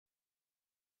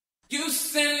You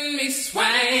send me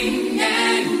swinging,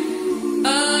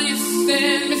 oh, you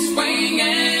send me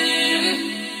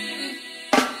swinging.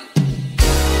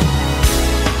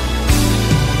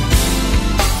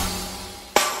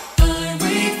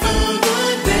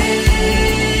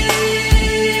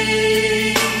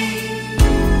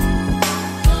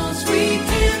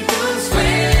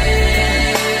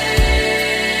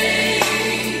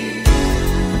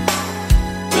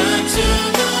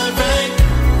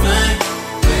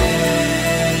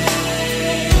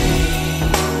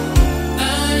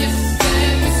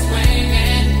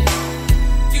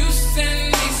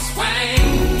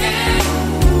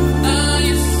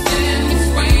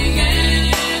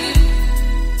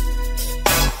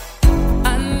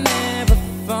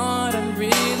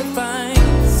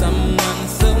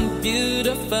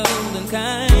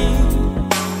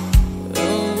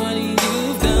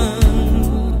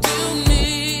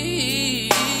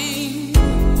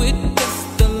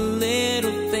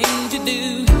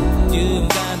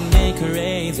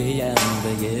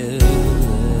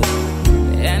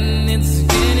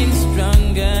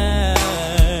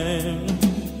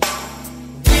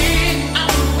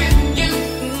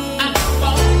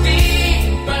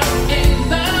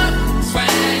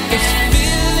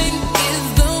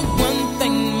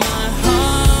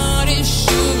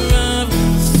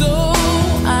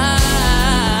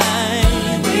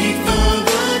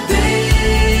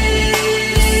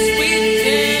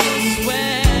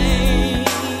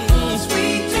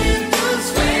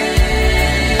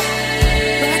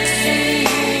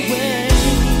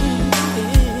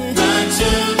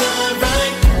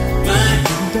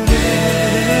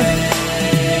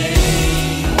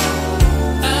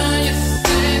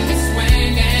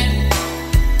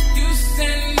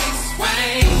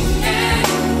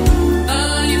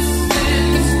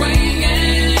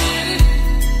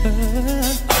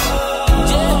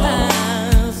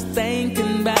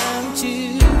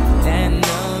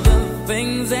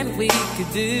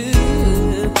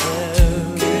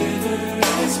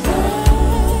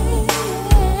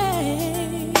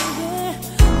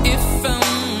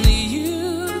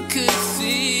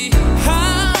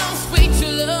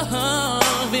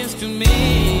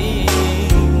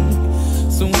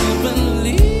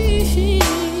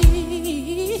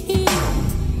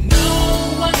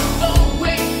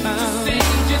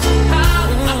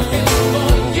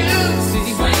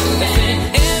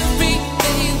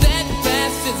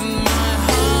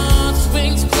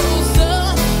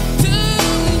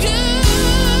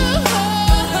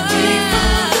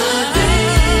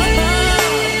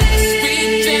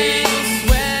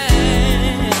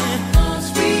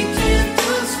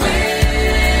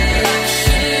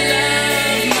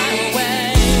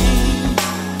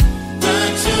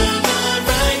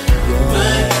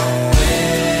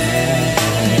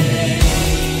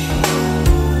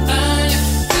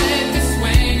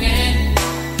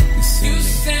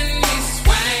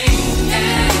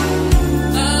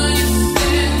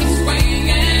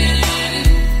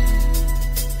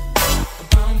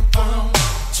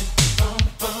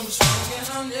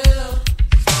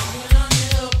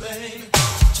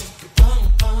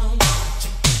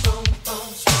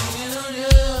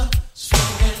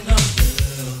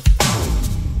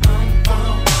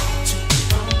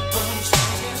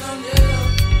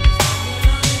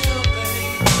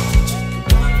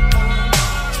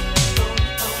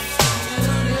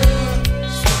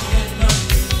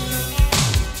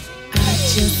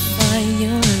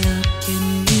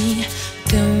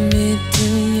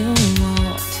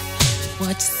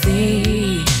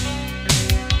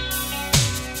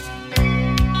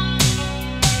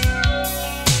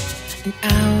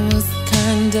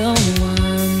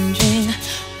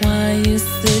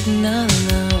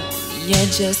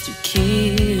 Just too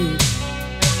cute.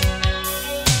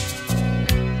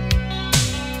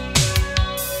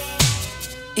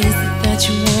 Is it that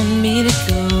you want me to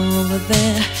go over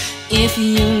there? If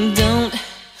you don't,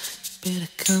 better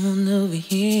come on over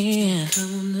here.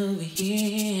 Come on over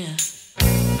here.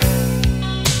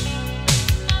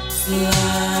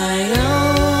 Slide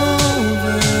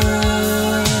over,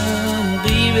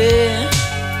 baby.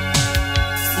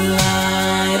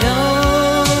 Slide over.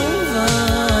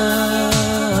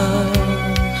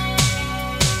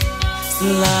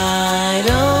 Slide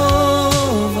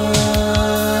over,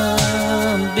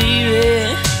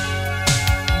 baby.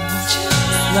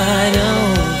 Slide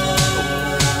over.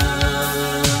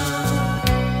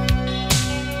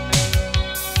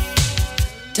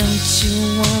 Don't you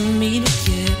want me to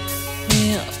get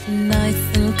real nice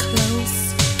and close?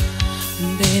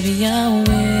 Baby, I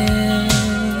will.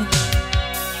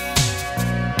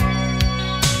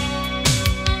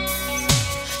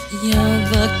 You're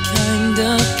the kind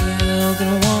of girl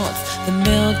that wants the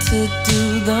male to do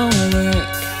the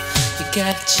work. You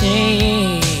gotta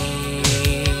change.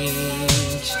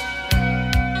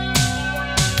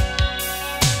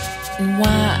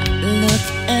 Why look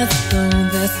as though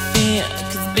there's fear?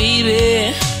 'Cause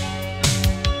baby,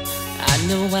 I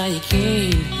know why you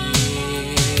came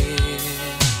here.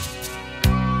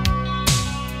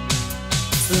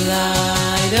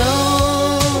 Slide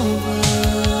over,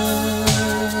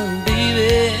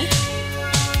 baby.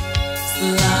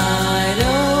 Slide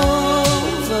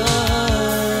over.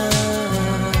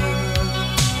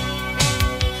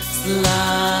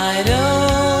 Slide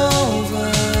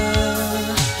over.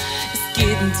 It's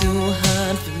getting too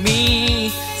hard for me.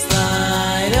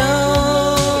 Slide over.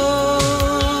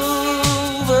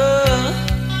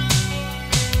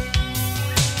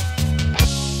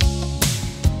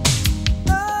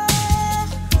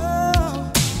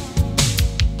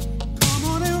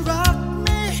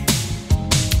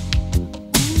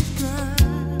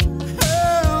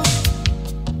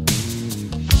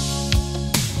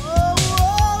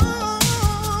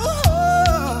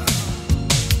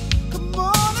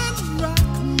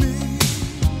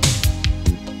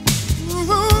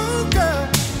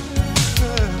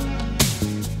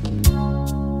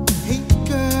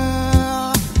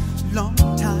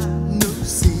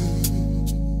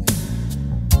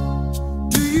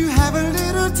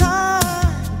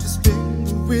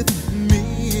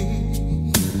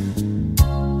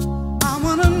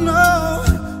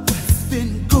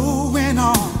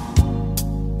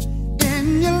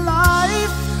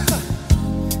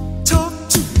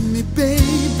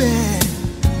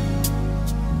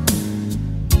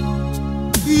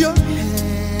 Your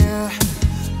hair,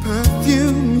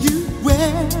 perfume you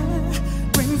wear,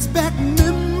 brings back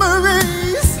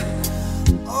memories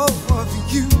of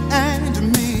you and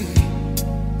me.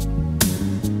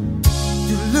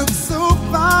 You look so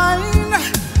fine,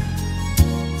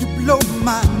 you blow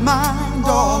my mind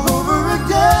all over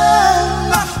again.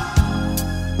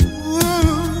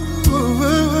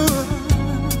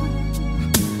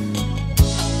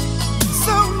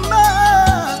 So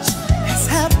much has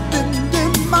happened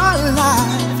in my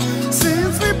life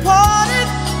since we parted.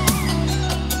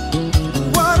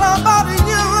 What about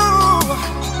you?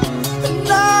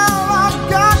 Now I've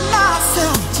got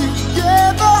myself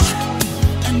together,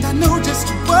 and I know just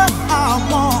what I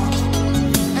want.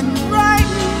 And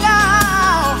right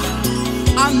now,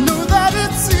 I know that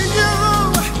it's you.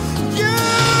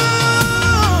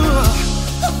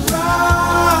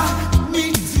 Ride me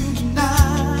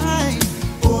tonight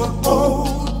for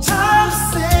old time's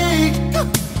sake,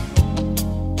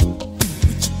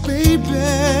 baby.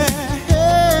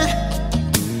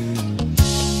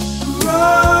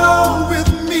 Roll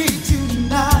with me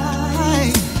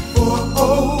tonight for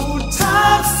old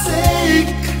time's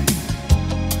sake.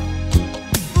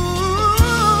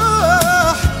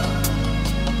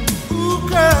 Ooh,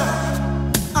 girl,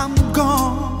 I'm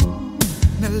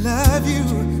gonna love you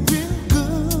real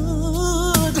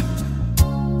good.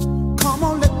 Come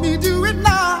on, let me do it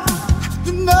now.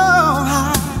 You know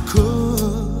I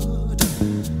could.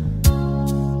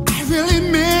 I really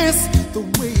miss the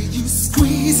way you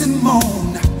squeeze and moan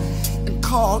and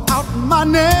call out my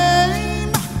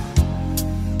name.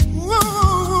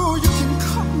 Whoa, you can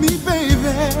call me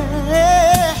baby.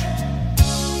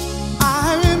 I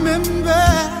remember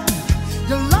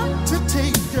you like to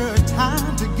take your time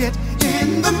to get in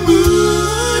the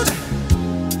mood.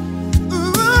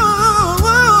 Ooh,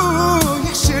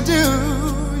 yes you do,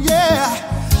 yeah.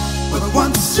 But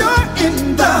once you're in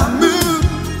the mood,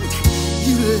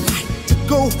 you like to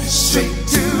go straight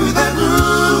to the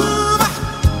groove.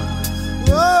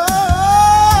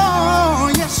 Oh,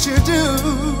 yes you do,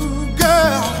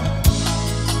 girl.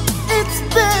 It's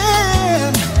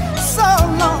been so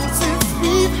long since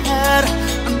we've had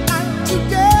a night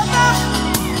together.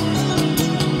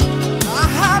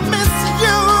 I miss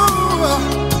you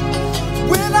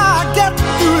when I get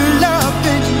through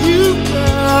loving you,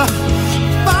 girl.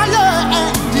 Fire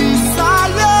and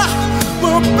desire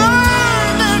will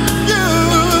burn in you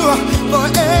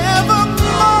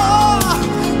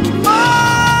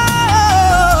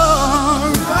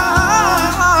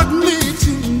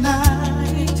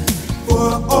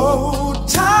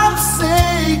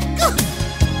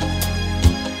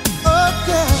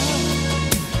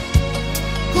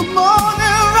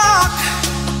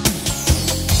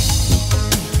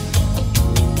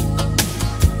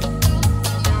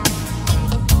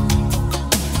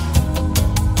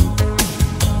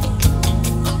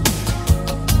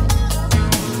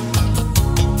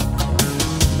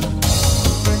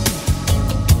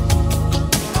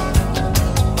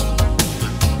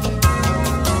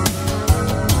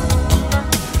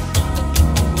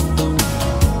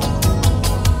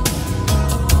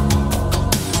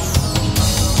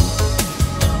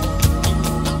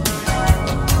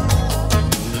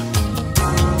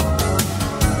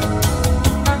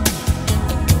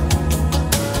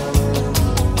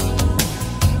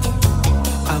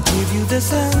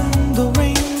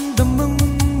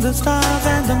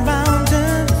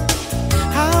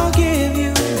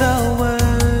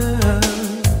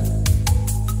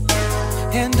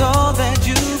and all that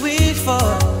you wish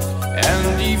for,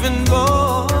 and even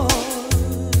more.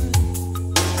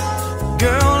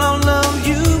 Girl, I'll love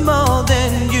you more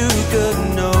than you could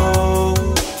know,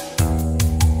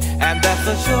 and that's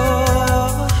for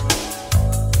sure.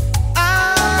 I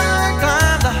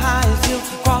climbed the highest hill,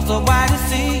 crossed the widest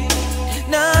sea.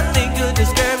 Nothing could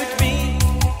discourage me,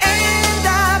 and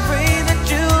I pray that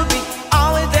you'll be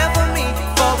always there for me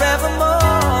forevermore.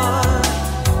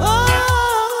 Oh,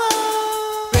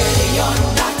 ready or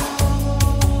not,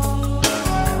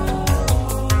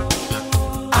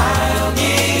 I'll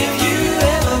give you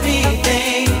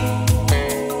everything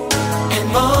and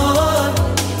more.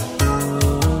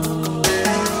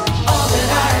 All that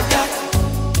I've got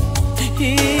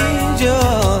is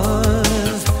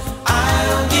yours.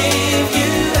 I'll give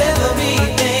you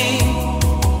everything,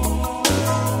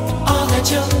 all that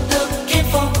you're looking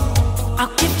for.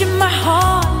 I'll give you my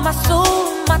heart, my soul,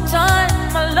 my time.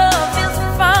 My love is a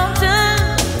fountain.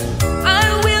 I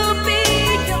will be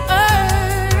your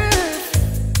earth.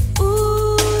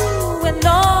 Ooh, and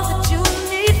all that you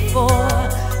need for,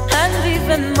 and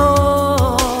even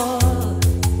more.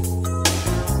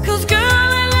 'Cause girl,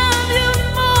 I love you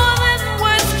more than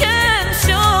words can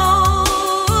show.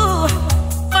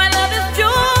 My love is pure.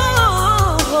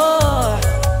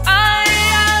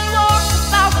 I'll walk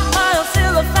 1,000 miles,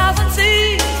 sail 1,000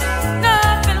 seas.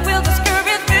 Nothing will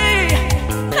discourage me.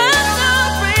 And I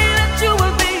pray that you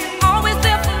will be always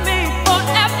there for me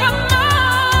forevermore.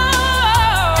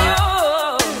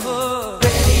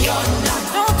 Ready or not,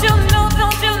 Don't you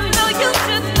know, you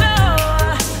should know.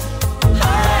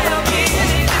 I'll give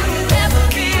you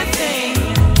everything.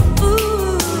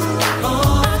 Ooh,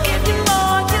 I'll give you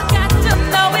more, you got to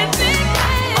know it, baby.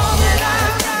 All that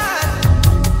I've got,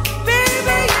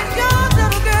 baby, is your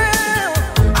little girl.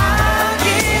 I'll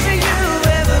give you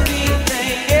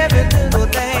everything, every little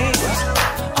thing,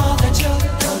 all that you're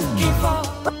looking for.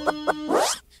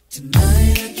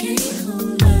 Tonight I came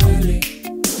home early,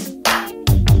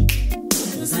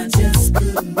 'cause I just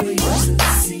couldn't wait to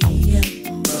see you.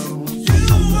 You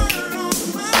were on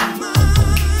my mind.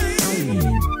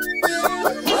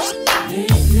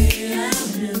 Lately I've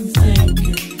been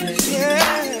thinking, baby,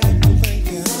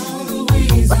 all the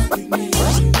ways I could make you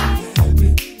happy.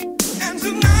 And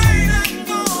tonight I'm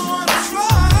gonna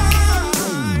try.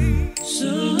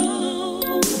 So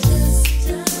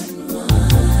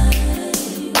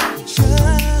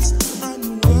just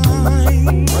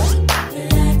unwind.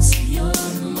 Relax your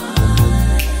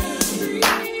mind.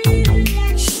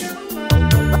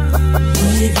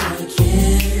 Leave your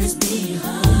cares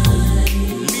behind.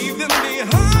 Leave them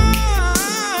behind.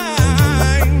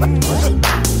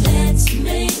 Let's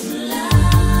make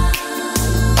love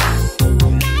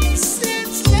nice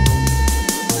and slow.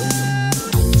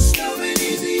 Slow and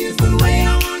easy is the way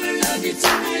I wanna love you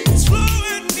tonight. Slow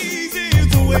and easy is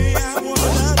the way I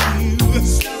wanna love you.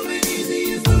 Slow and easy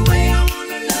is the way I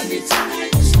wanna love you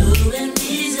tonight. Slow and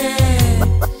easy.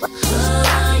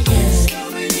 Oh yeah. Slow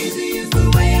and easy is the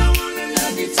way I wanna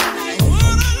love you tonight.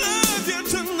 Wanna love you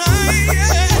tonight.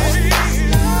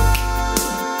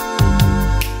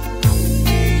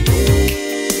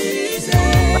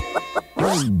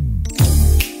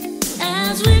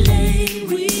 As we lay,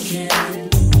 we can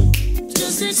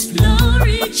just explore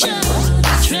each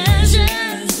other's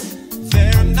treasures.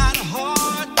 They're not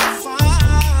hard to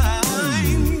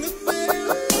find.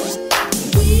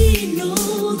 We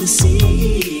know the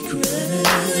secret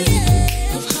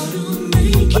of how to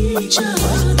make each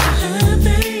other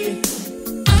happy.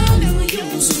 I know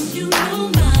yours and you know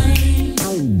mine.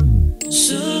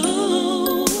 So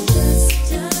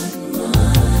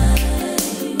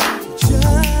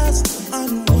just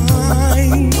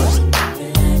unwind.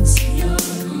 Relax your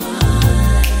mind.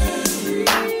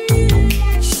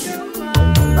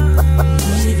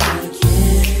 Leave your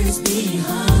cares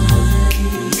behind.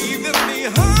 Leave them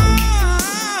behind.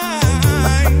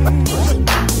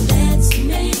 Let's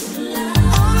make love.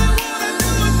 All I wanna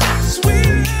do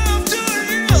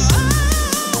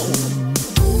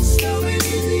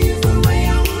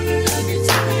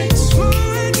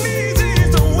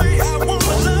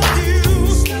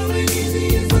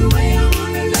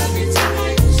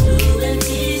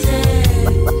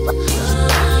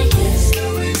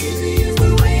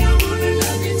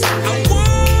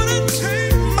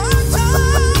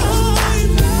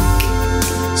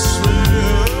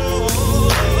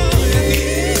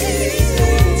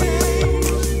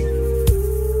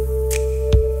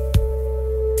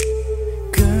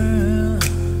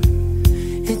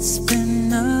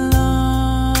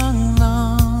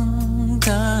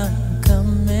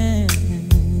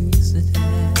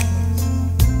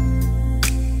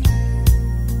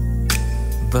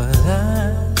but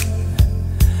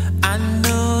I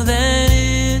know that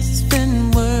it's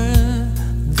been worth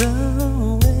the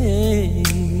wait.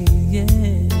 Yeah,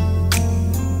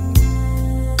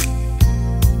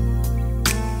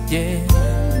 yeah.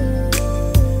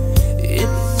 It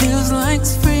feels like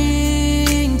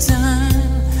springtime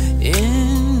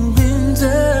in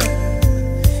winter.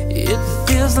 It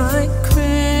feels like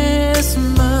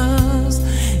Christmas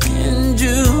in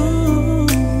June.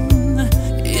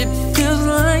 It feels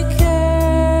like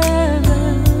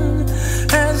heaven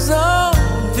has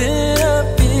opened up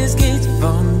its gates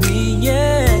for me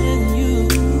and you.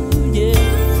 Yeah.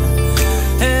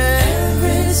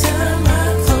 Every time I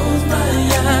close my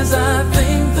eyes, I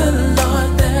thank the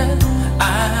Lord that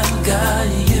I've got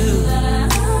you.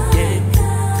 Yeah.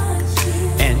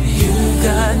 And you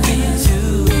got me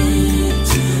too.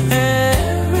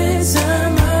 Every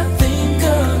time I think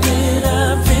of it, I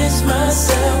pinch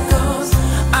myself, 'cause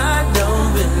I don't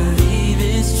believe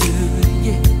it's true,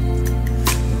 yeah,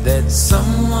 that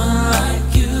someone like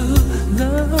you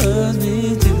loves me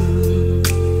too,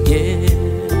 yeah.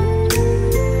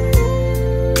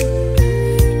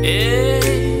 Yeah,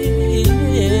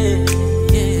 yeah,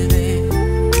 yeah, babe,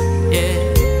 yeah.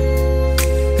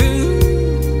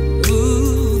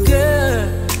 Ooh, girl,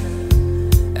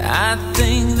 I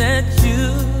think that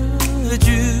you're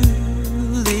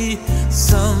truly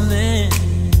something.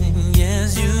 Yes,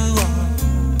 you are.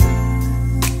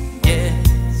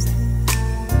 Yes,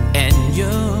 and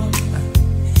you're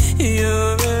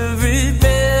every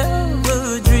bell of a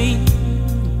dream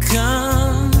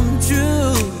come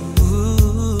true.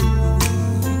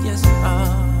 Yes, you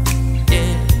are.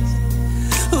 Yes,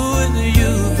 with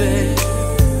you, babe,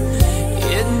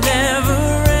 it never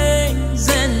rains,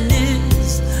 and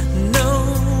it's no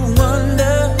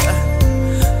wonder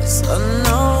the sun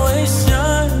always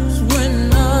shines when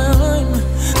I'm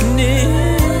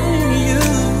near you.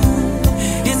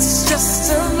 It's just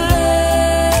a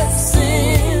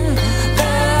blessing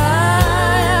that I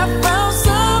have found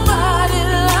somebody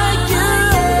like you.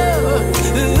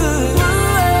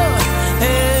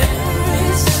 Every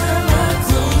time I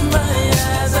close my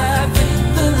eyes, I thank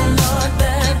the Lord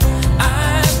that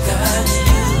I've got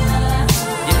you.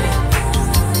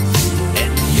 Yeah.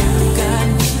 And you got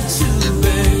me too,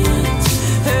 baby.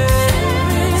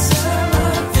 Every time I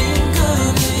think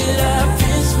of it, I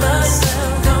pinch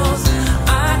myself, 'cause I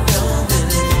don't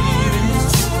believe it's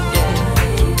true, yeah,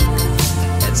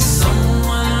 that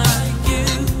someone like you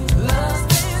loves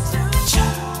me too.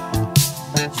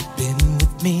 You've been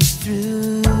with me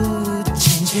through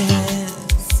changes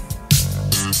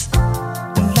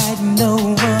like no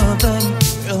other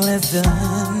girl has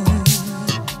done.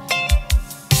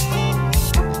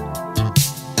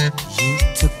 You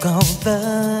took all the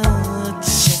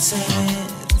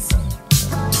chances,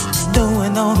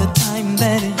 knowing all the time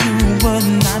that you were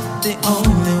not the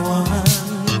only one.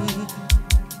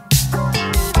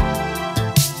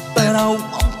 But I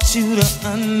want you to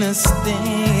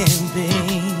understand,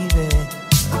 baby,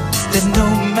 that no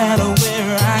matter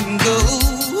where I go,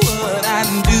 what I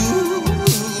do,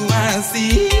 I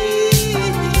see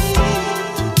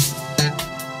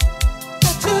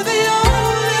that you're the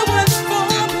only one for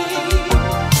me.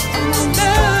 And I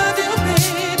love you,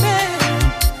 baby,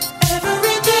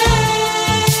 every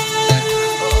day.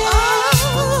 Oh,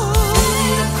 baby,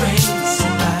 I'm crazy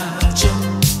about you.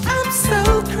 I'm so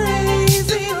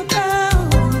crazy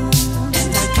about you.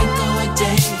 And I can't go a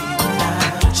day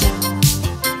without you.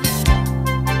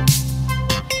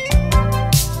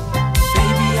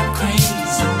 Baby, I'm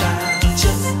crazy about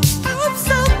you. I'm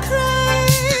so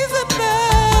crazy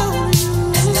about you.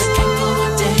 And I can't go a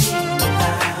day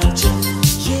without you.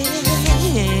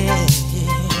 Yeah,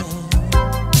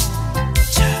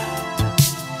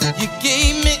 you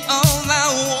gave me all I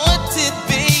wanted,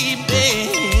 baby,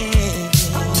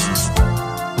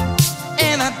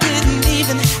 and I didn't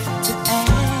even have to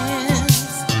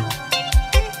ask.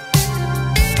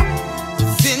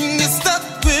 Then you stuck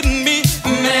with me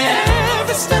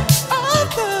every step of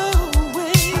the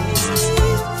way,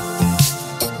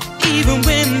 even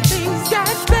when things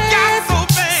got bad, so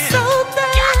bad, so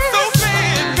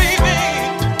bad, baby.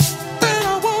 But I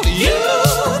want you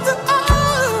to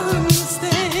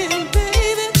understand,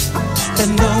 baby, that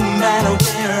no matter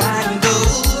where I go,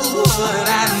 what I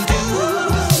do,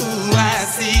 I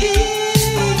see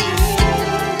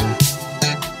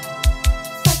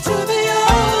that you're the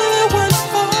only one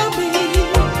for me.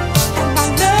 And I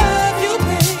love you,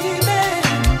 baby,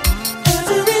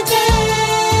 every day.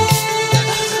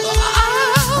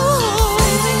 Oh,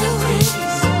 baby, I'm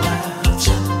crazy about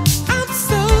you. I'm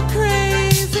so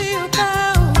crazy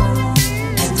about you.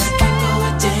 And I can't go a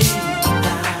day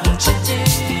without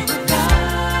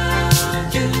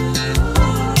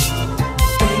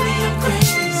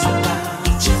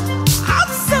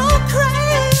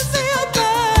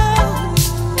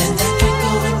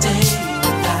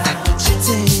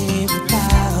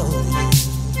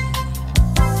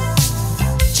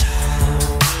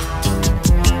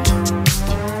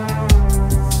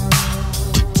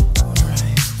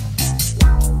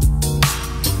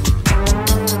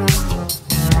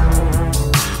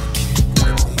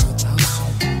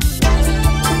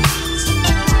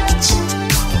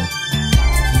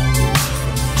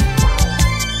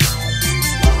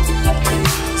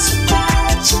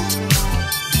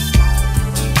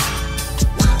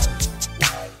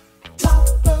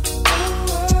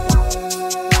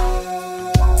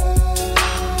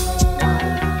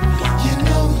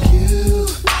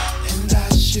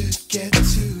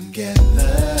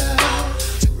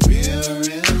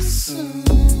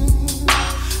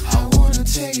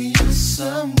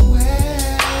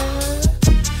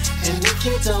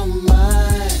you don't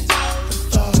mind the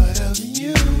thought of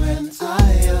you and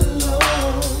I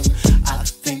alone. I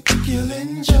think you'll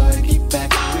enjoy. Kick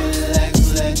back,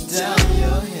 relax, let down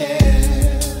your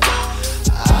head.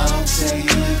 I'll take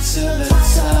you to the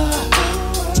top.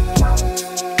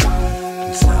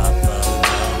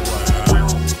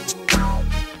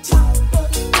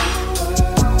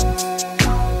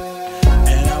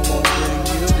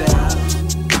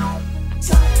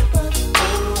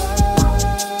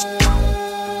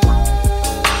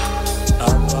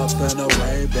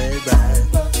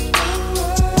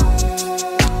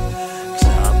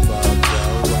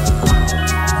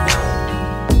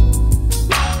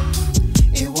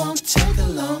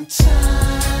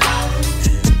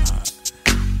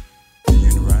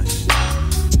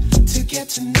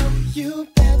 To know you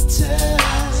better,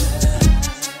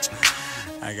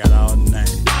 I got all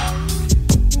night.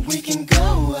 we can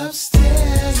go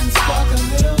upstairs and spark a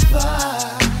little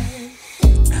vibe.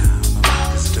 I'm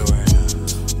about to store it up,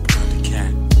 put the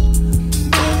cat.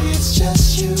 Maybe it's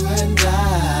just you and I.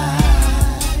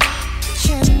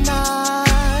 Can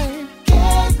I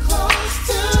get close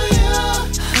to you?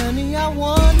 Honey, I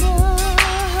wanna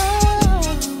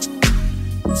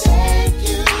take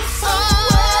you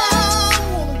somewhere.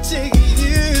 Take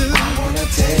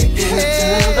you to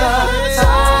the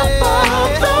top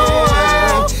of the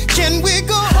world. Can we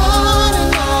go on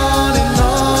and on and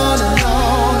on and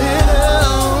on and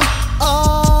on?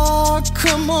 Oh,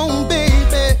 come on,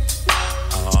 baby.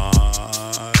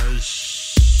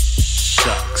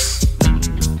 Shucks.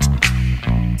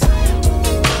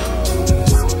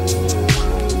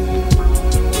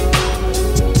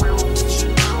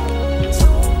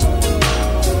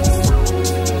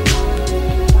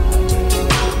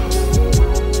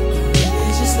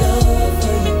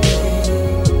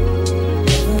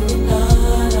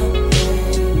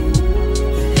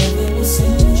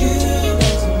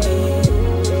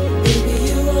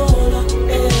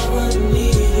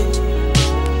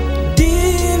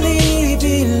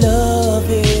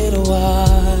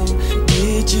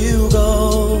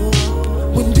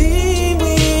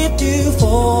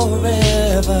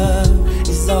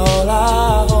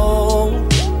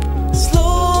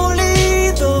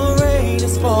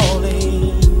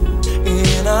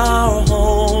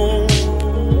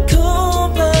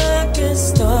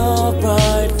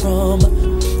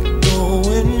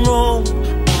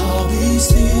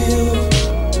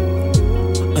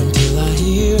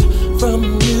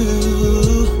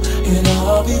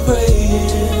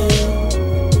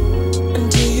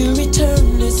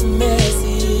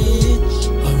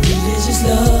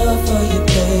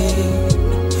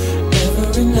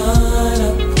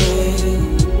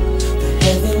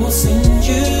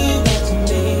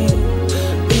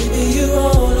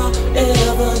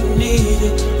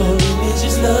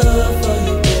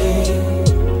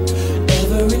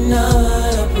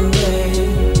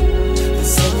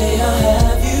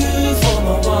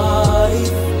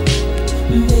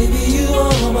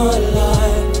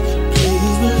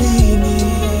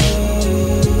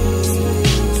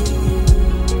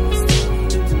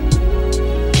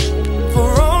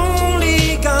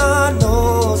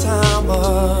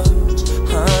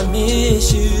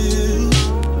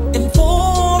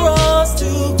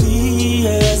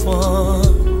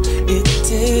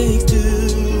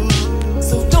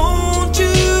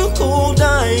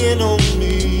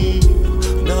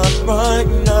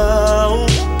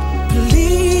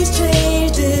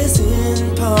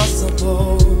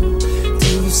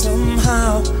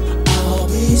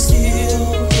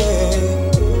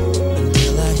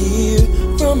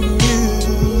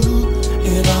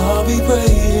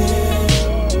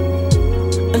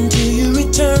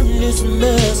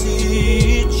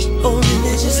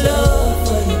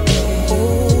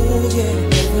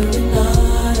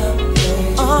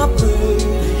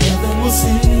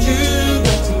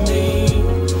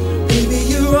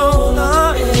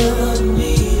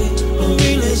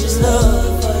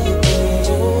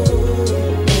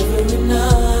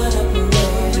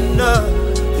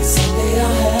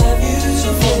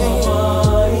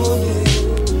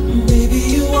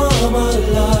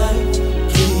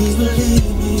 Please believe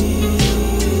me.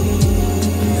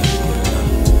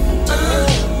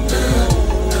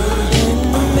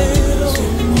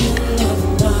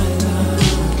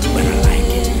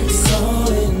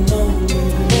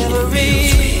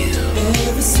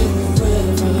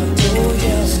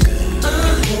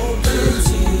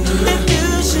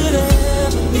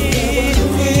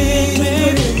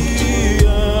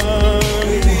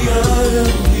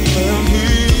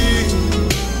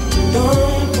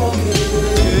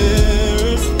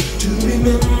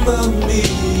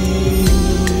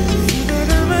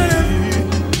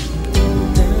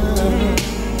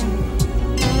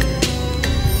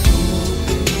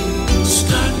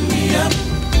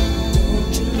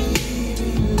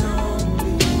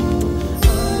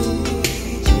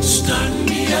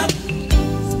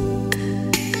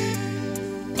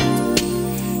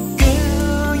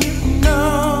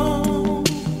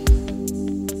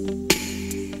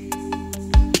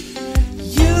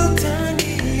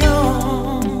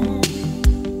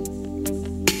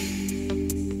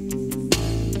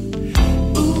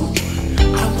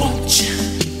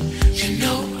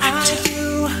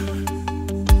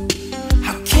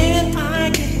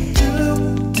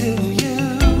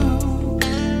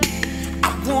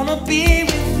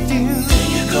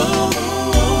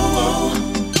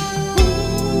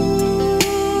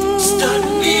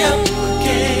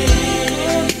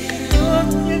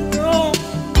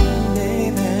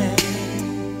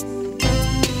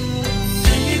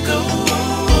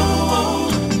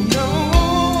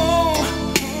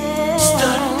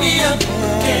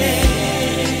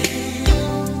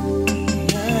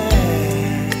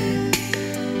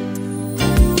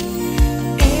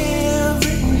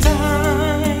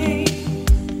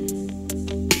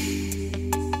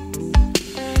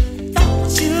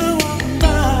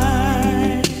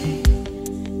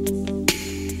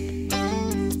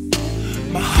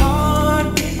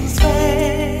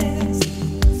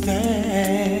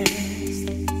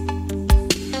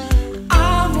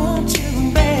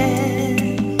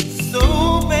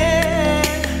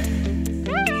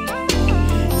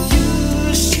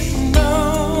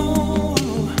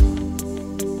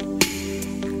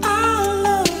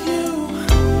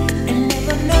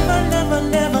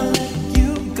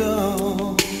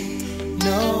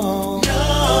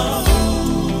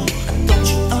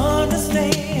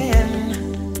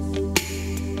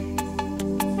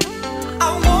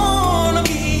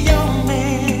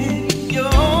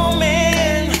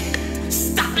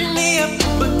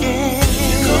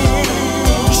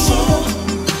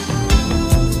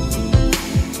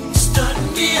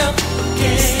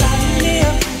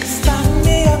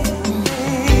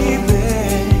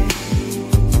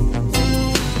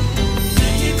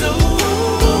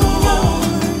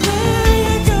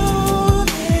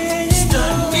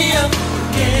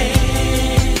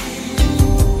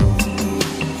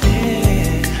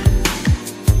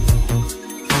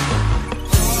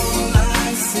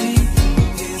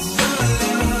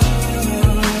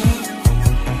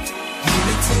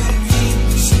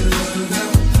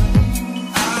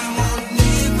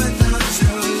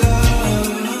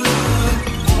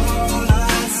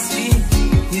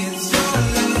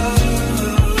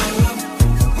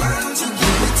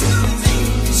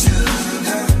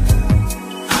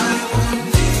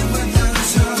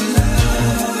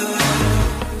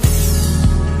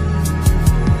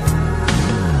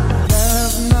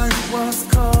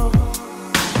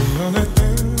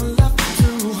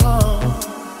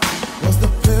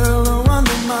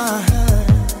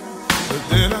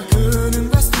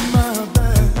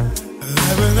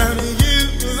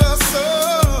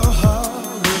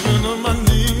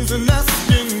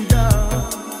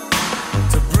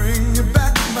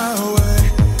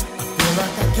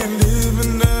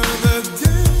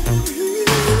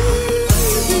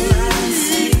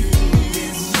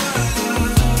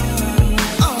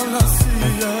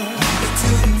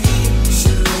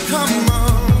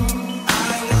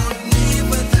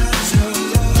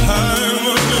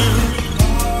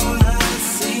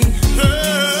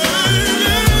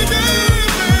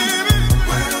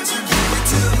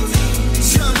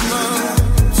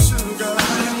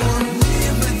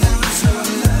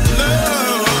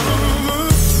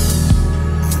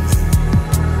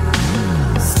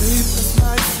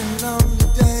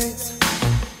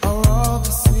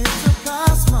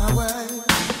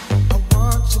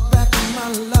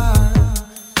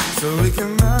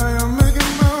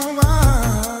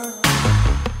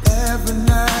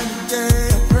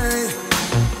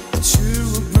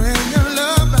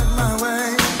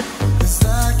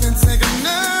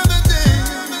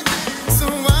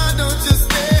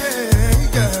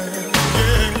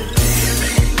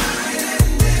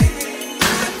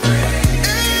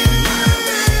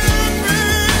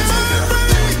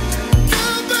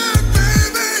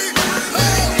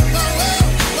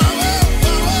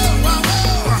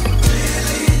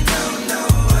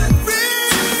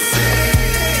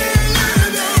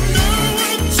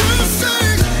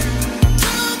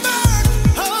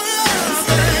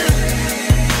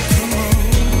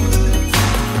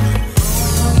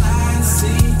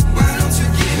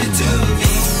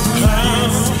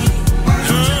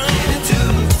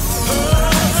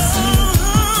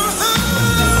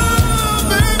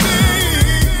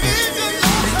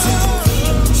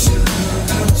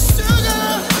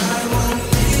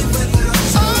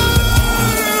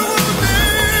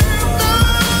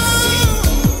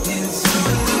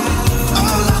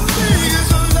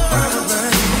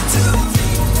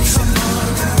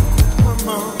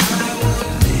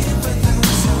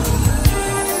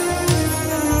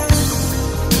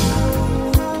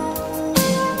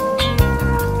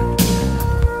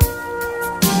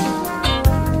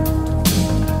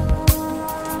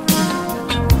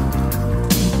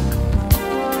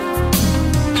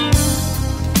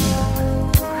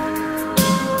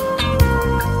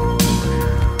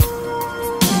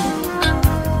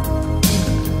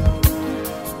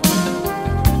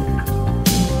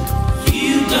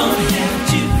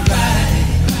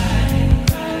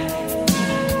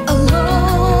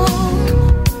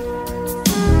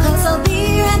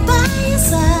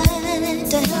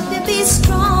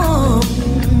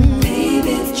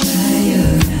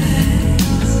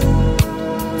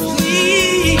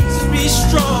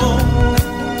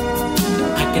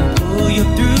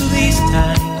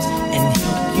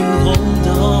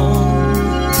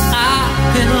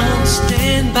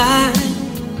 by,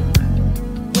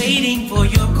 waiting for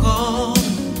your call.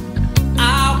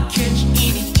 I'll catch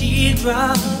any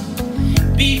teardrop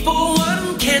before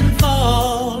one can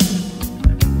fall.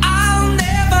 I'll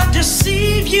never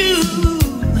deceive you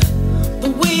the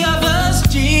way others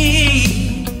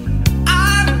did.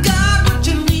 I've got what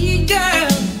you need,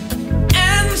 girl,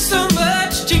 and so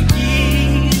much to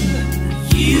give.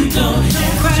 You don't have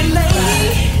to cry,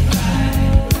 lady.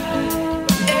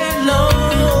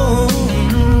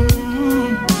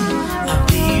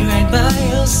 By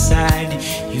your side,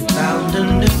 you found a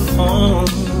new home.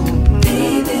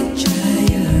 Baby, dry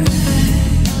your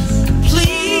eyes.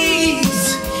 Please,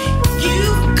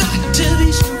 you've got to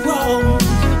be strong.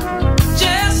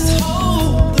 Just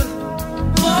hold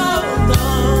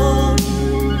on.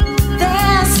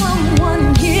 There's someone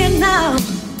here now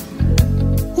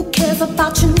who cares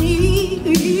about your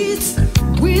needs.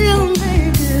 We'll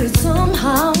make it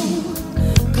somehow,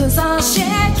 'cause I'll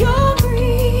share your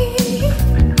grief.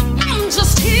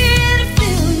 Just here to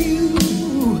fill you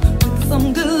with some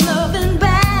good love and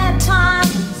bad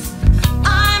times.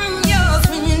 I'm yours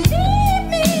when you need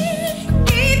me.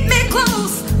 Keep me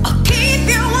close or keep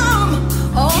you warm.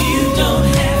 Oh, you don't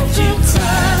have to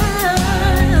cry.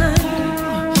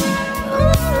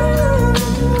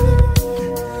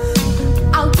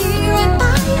 I'll be right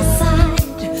by your side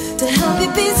to help you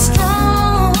be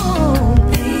strong.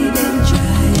 Baby,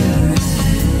 dry your eyes.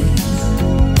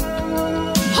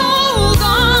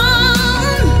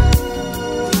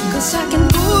 I can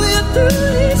pull you through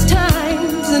these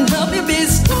times and help you be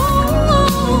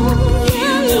strong. You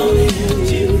don't have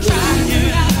to cry your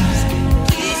eyes.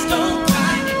 Please don't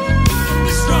cry.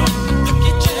 Be strong if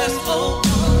you just hold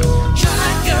on.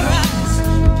 Dry your eyes.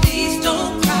 Please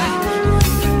don't cry.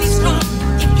 Be strong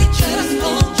if you just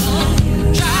hold on.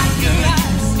 Dry your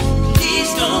eyes.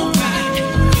 Please don't cry.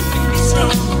 You can be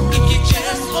strong if you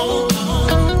just hold on.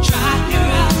 Dry your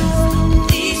eyes.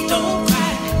 Please don't cry.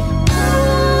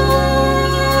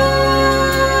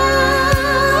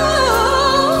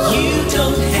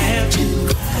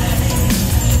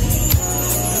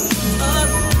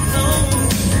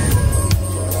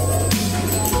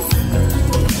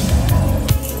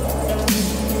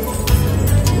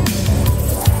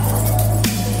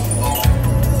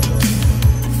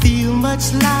 Much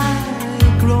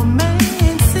like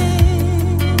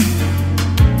romancing.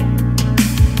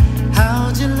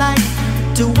 How'd you like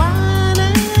to wine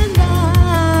and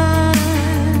dine?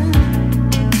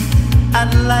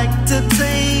 I'd like to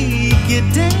take you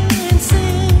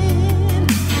dancing.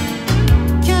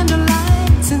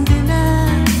 Candlelights and dinner.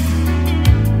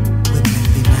 Wouldn't that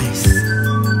be nice?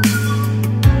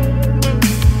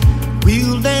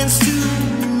 We'll dance to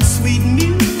sweet music.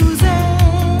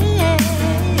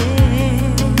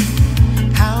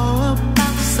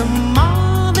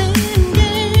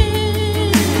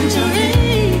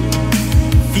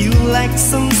 Like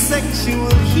some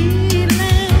sexual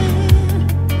healing.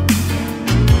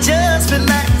 Just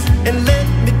relax and let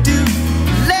me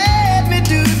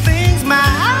do things my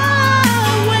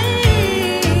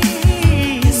way.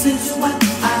 This is what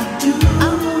I do.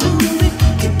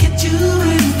 To get you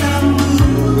in the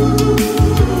mood.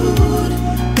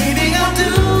 Baby, I'll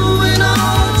do it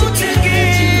all to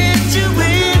get you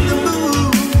in the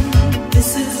mood. This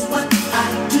is what I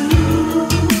do.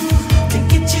 To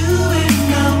get you in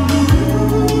the mood.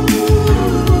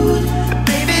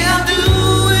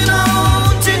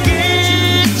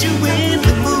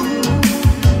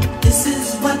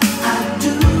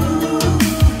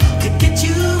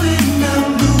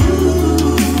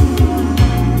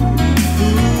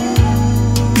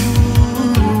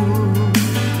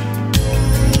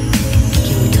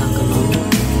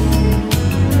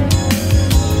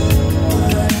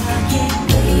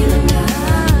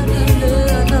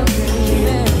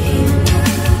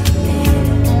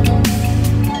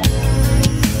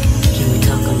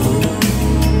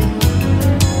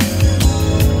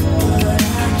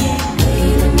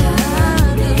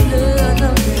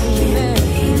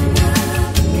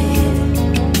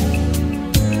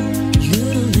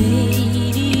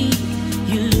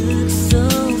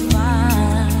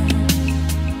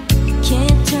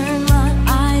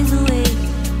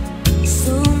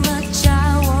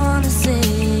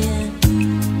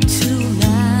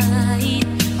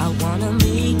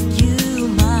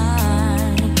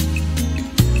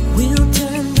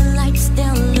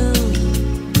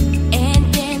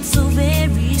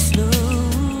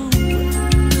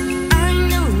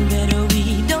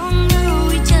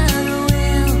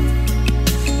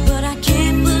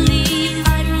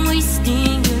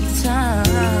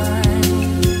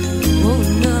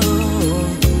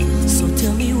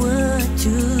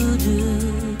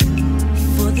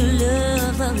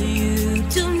 love you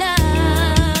tonight.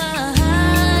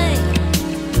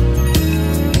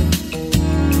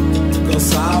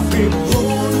 Cause I've been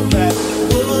holding back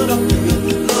what I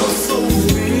feel, love so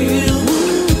real.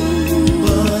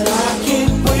 But I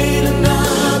can't wait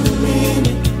another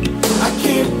minute. I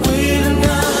can't wait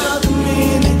another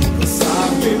minute. Cause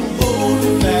I've been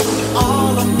holding back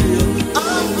all I feel,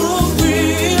 I'm for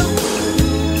real.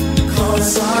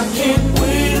 Cause I can't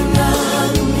wait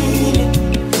another minute.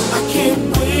 I can't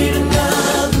wait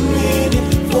another minute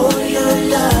for your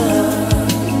love.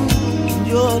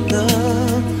 Your love.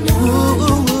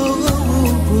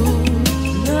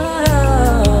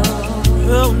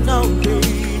 Oh no,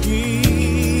 baby.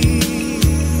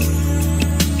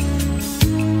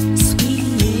 Sweet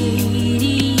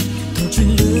lady, don't you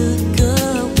look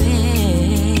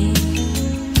away.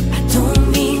 I don't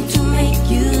mean to make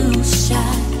you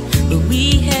shy, but we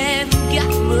haven't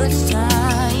got much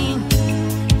time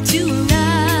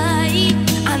tonight.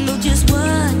 I know just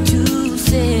what to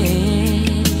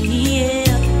say.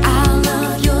 Yeah, I'll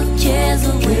love your cares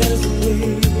away.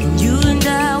 You and I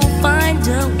will find a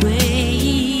way.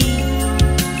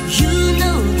 You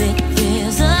know that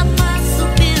there's a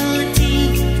possibility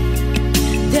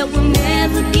that we'll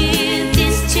never give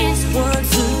this chance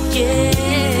once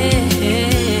again.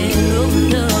 Oh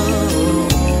no.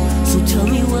 So tell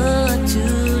me what to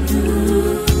do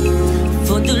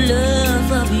for the love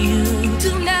of you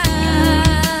tonight.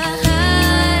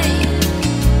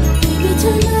 Baby,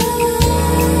 tonight.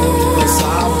 Cause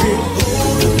I've been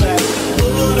holding back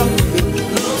what I feel,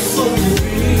 love so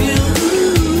real.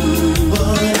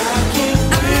 But I can't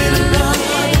wait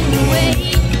another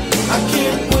minute. I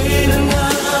can't wait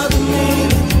another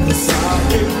minute. Cause I've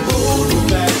been holding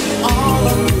back all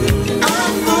I feel,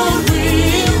 I'm for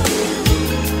real.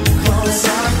 Cause I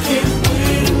can't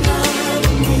wait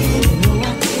another minute. No, I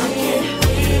can't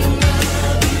wait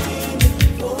another minute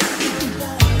for your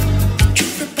love.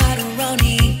 Truth about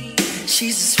Ronnie,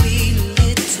 she's a sweet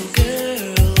little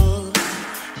girl.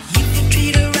 You can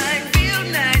treat her right, real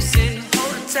nice, and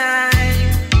hold her tight.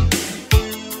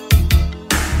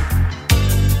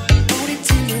 Only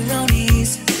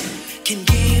tenderonis can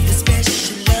give the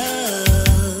special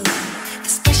love, the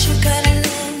special kind of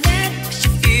love that makes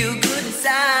you feel good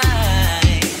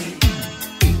inside.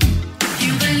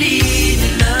 You believe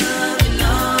in love and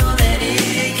all that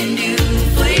it can do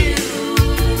for you.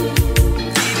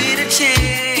 Give it a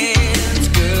chance,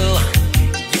 girl.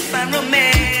 You find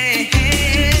romance.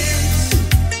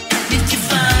 And if you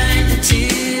find the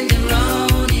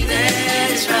tenderoni that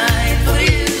is right for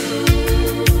you,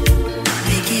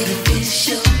 make it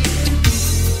official.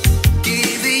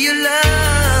 Give it your love.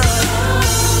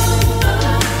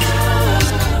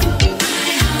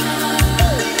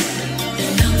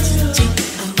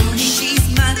 She's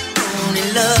my only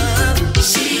love.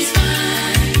 She's my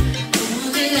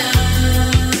only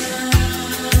love.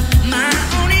 My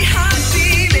only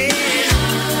heartbeat.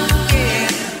 Yeah.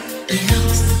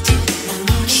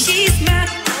 She's my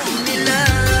only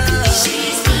love.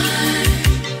 She's my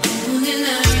only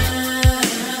love.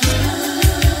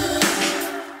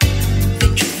 The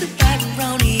truth about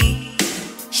Ronnie,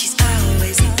 she's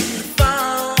always on the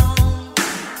phone,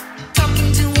 talking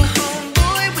to a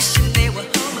homeboy, wishing they were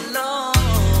home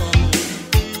alone.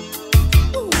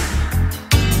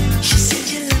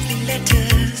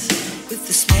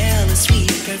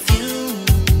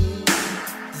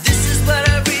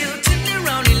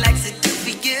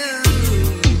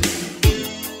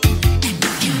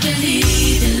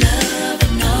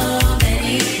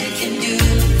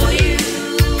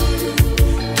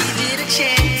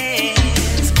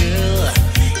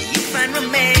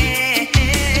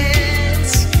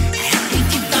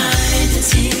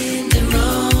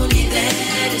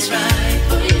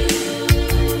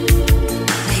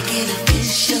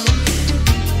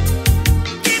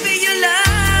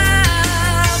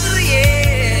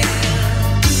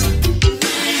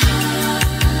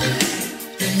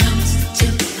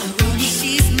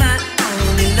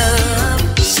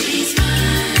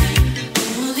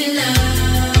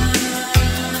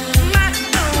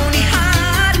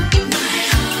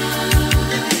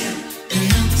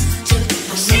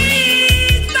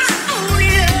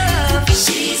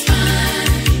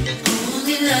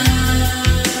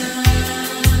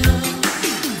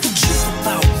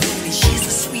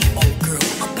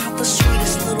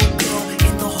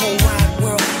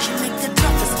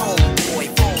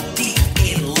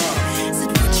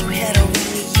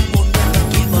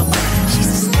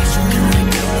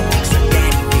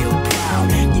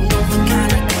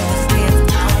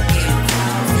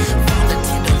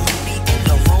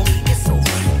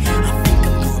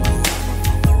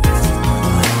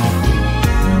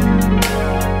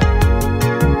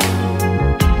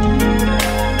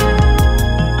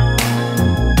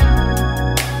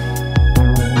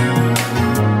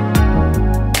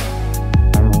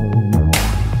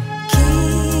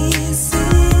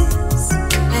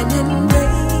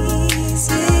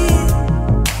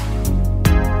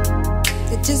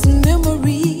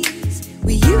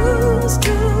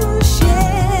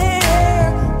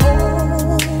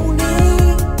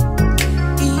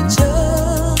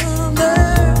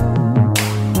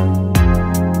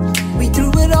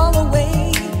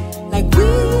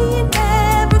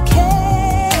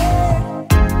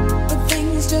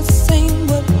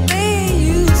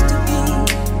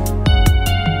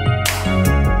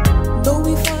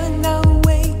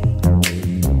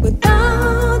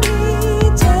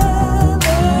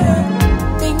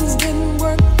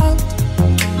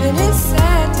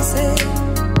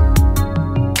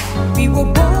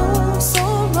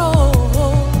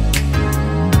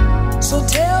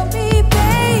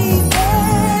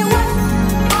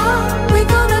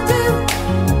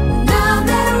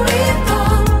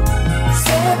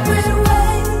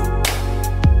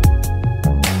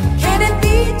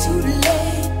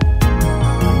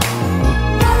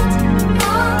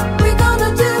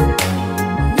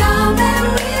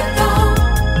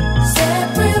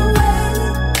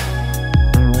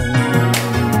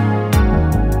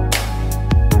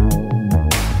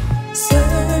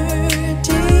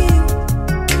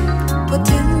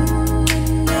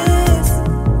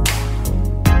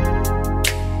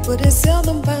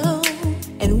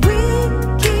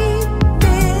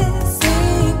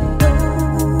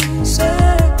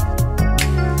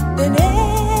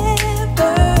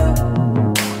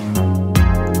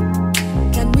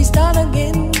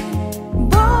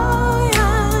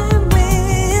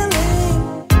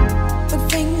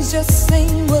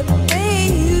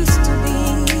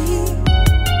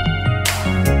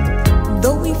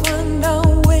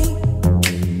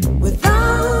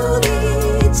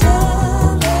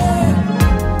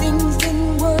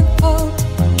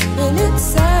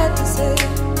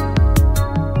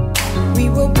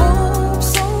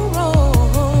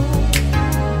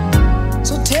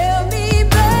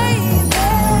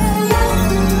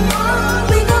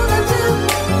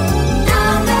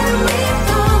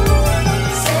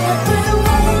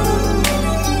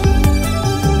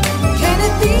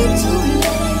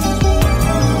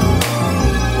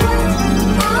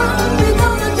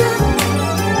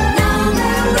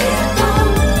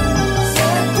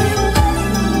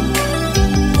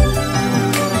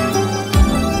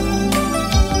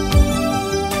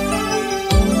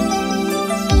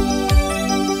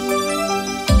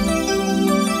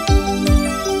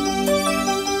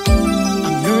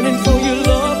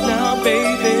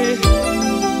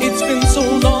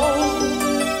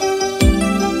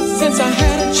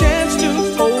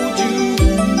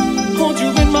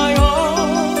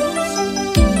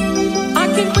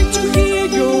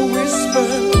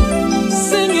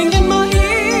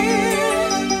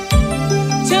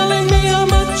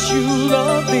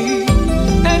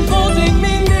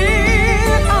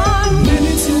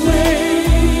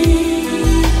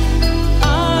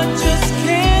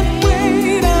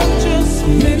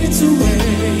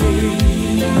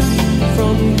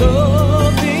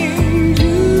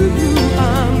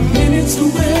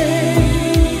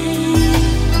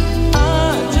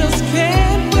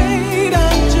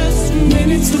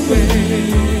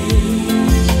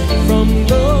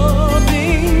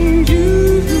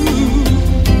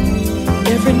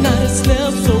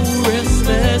 myself so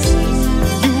restless.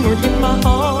 You were in my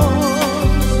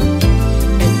arms,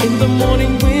 and in the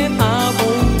morning when I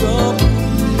woke up,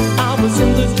 I was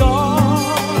in the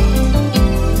dark.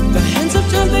 The hands of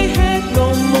time, they had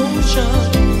no motion.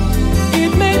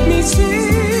 It made me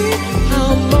see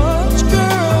how much,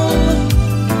 girl,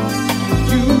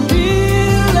 you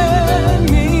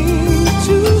really mean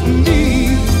to me.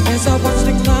 As I watch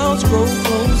the clouds grow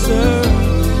closer,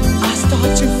 I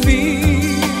start to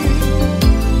feel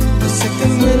the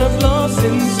second wind of love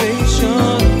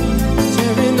sensation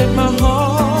tearing at my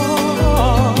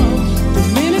heart. The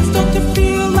minutes start to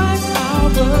feel like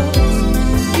hours.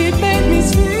 It made me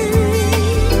see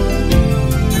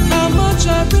how much I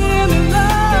really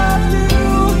love you.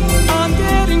 I'm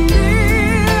getting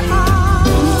near.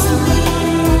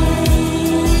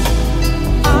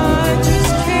 I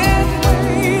just can't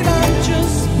wait. I'm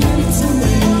just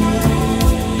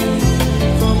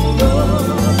from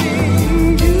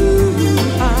loving you.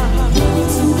 I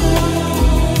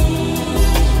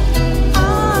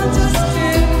just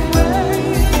can't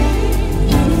wait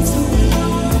from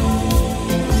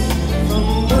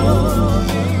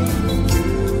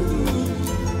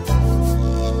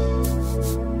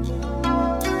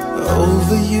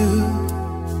Over you,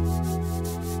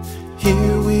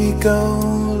 here we go,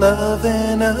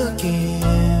 loving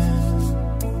again.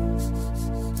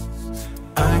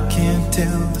 I can't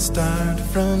tell the start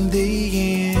from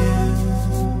the end.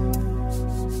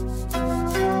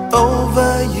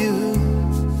 Over you,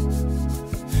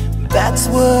 that's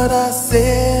what I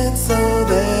said, so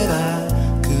that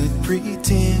I could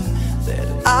pretend that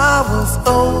I was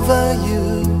over you.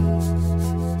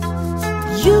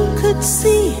 You could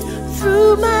see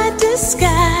through my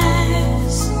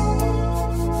disguise,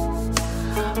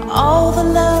 all the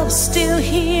love still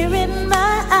here in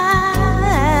my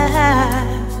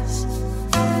eyes.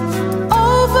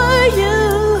 Over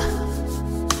you,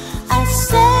 I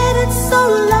said it so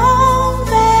long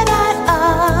that I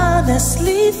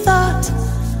honestly thought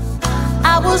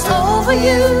I was over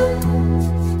you.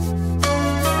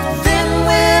 Then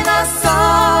when I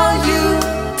saw you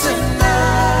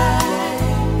tonight,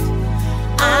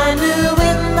 I knew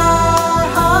in my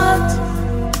heart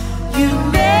you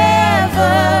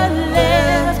never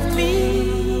left me.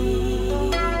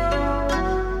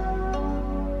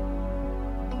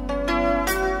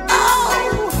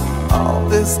 Oh, all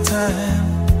this time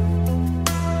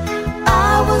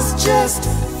I was just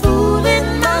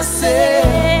fooling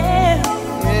myself.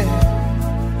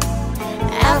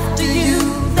 After you,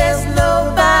 there's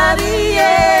nobody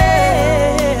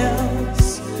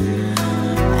else.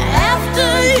 After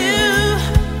you,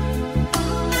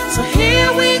 so here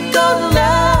we go,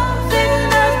 loving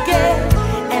again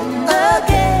and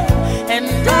again and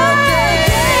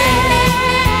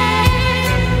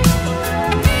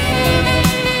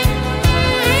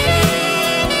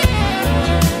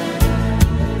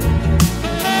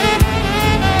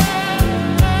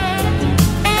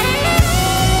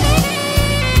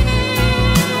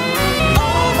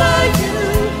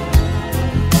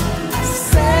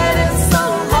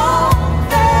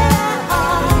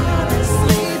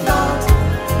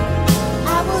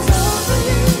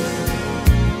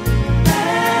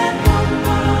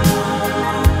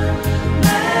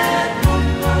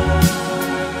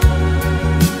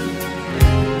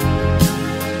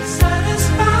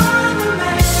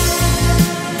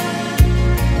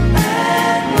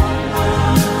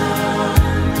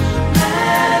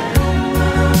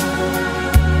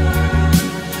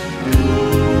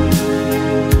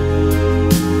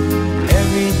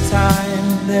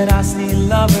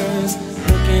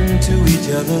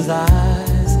other's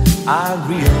eyes, I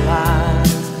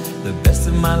realized the best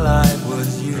of my life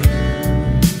was you.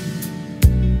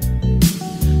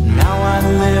 Now I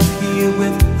live here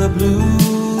with the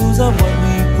blues of what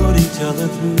we put each other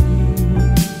through.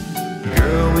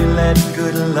 Girl, we let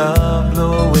good love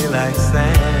blow away like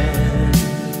sand.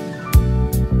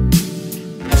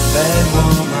 Bad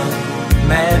woman,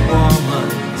 mad woman,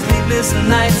 sleepless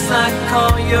nights I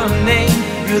call your name.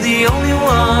 You're the only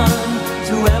one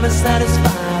to ever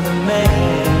satisfy the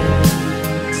man.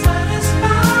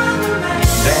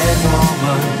 Bad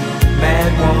woman,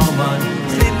 mad woman,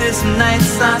 sleepless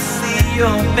nights I see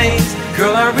your face.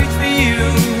 Girl, I reach for you,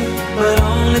 but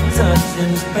only touch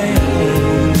in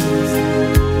space.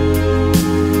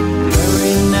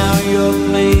 Hurry now, your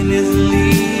plane is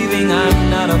leaving. I'm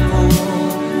not a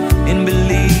fool in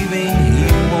believing he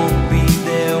won't be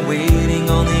there waiting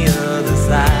on the other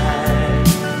side.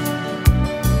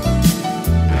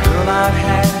 Girl, I've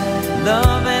had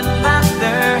love and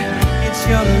laughter. It's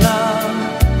your love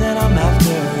that I'm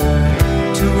after.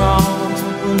 Two wrongs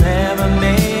will never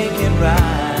make it right.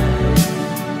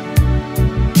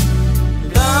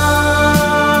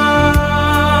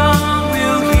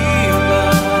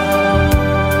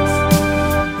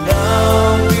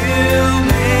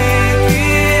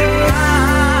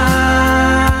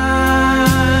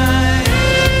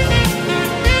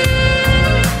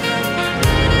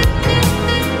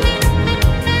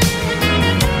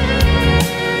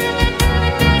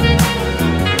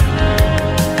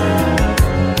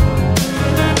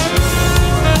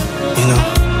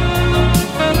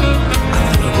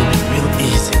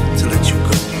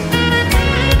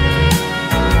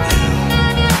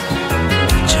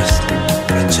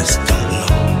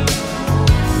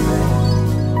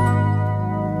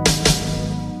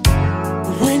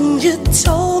 you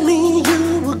told me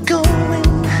you were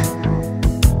going,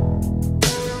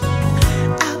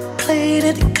 I played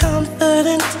it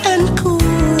confident and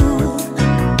cool.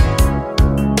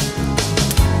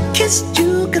 Kissed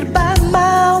you goodbye,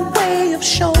 my way of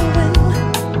showing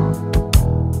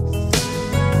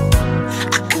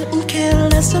I couldn't care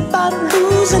less about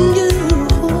losing you.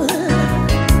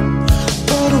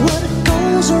 But what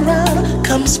goes around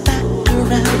comes back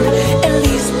around. At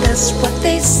least that's what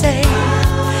they say.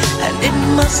 And it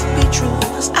must be true,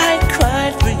 'cause I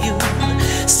cried for you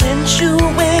since you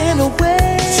went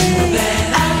away.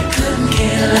 I couldn't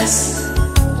care less.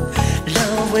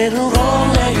 Love went wrong,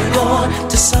 now you're gone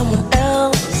to someone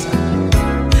else.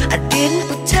 I didn't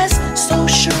protest, so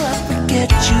sure I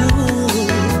forget you.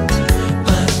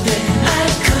 But then I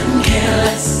couldn't care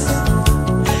less.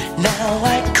 Now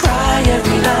I cry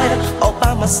every night all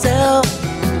by myself.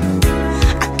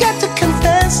 I got to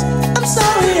confess, I'm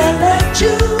sorry I let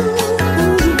you.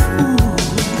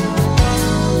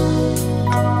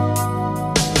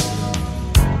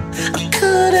 I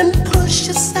couldn't push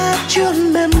aside your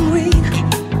memory.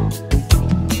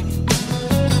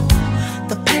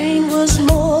 The pain was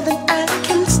more than I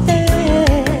can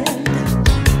stand.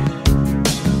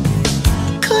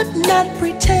 Could not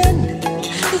pretend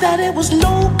that it was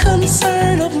no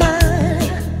concern of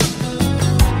mine.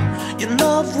 Your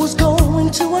love was going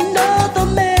to another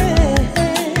man.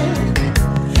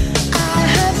 I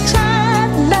have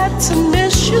tried not to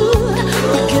miss you.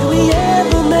 Forget we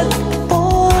ever met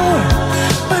before.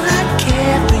 But I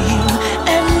care for you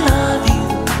and love you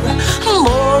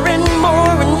more and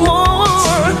more and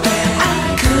more. I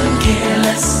couldn't care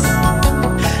less.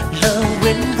 Love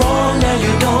went wrong, now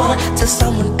you're gone to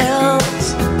someone else.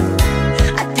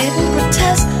 I didn't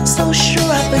protest, so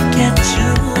sure I forget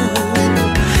you.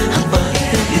 But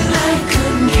I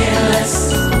couldn't care less.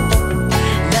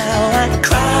 Now I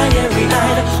cry every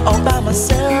night all by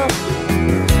myself.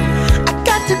 I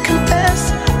got to confess,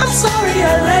 I'm sorry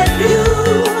I let you.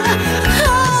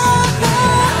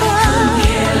 Couldn't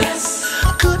care less.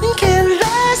 Couldn't care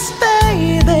less,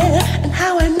 baby. And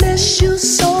how I miss you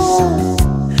so.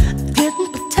 Didn't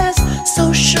protest, so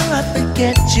sure I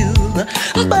forget you.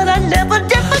 But I never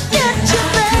did forget you,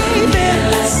 baby.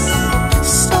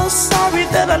 So sorry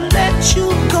that I let you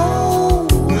go.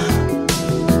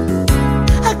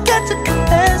 I got to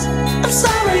confess, I'm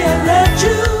sorry I let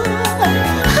you.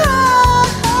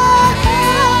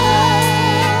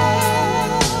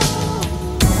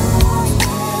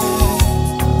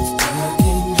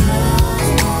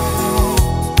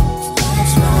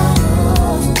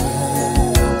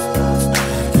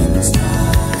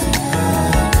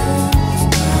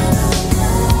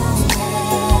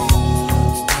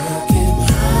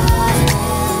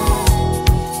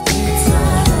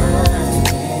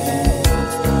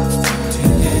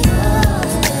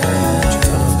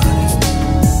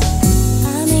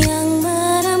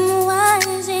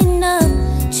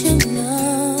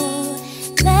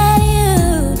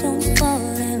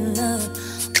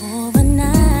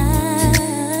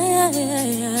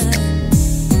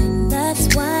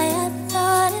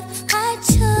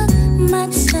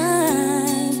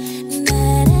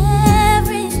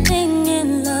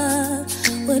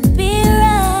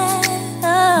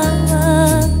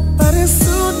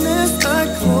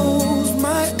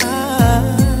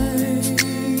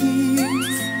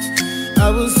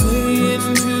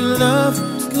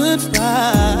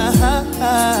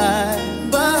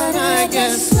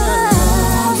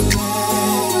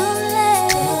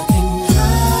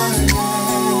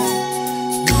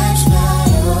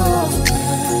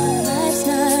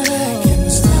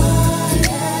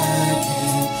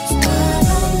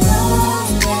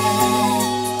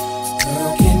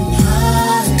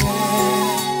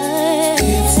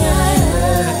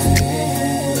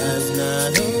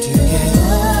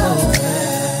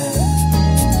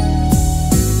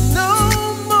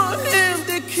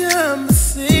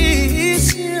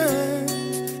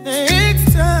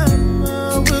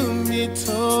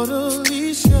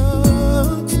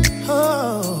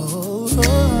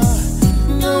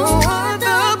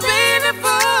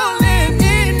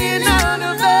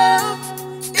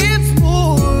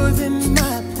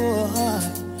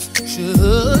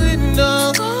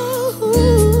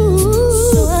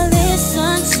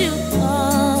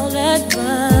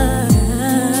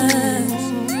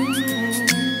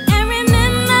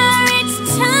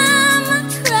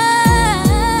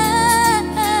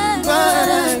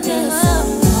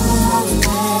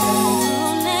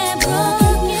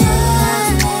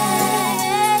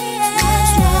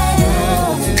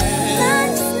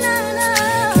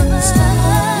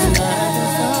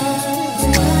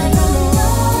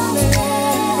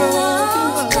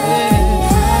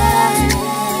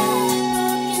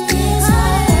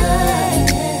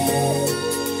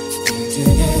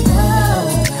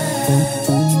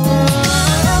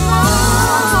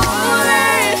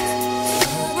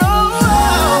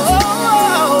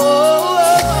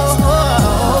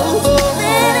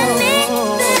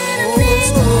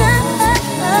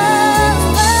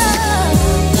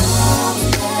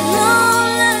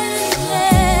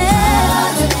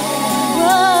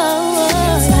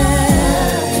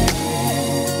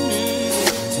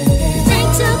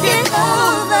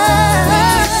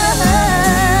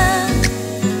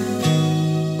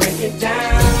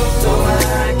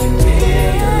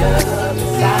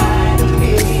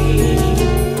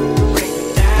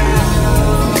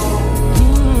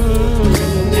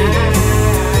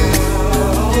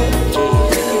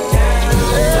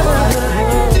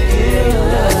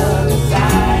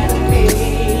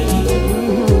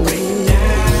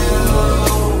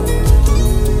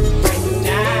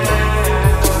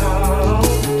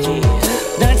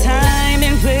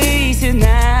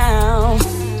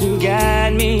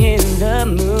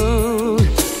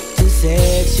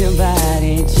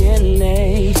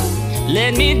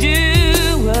 let me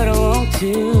do what I want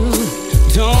to.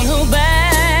 Don't hold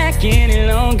back any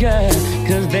longer,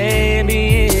 'cause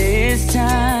baby, it's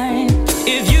time.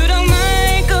 If you don't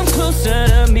mind, come closer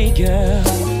to me, girl.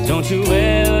 Don't you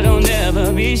ever, don't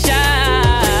ever be shy.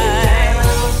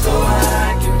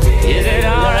 Is it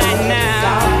alright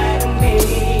now?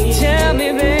 Tell me,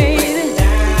 baby,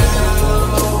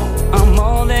 I'm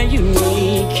all that you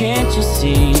need. Can't you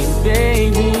see,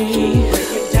 baby?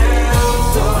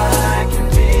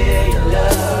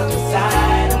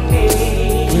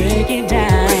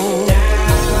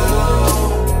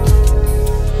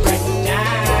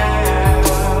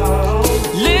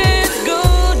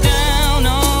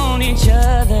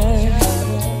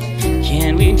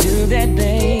 That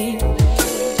babe,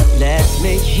 let's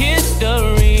make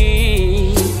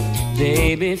history,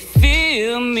 baby,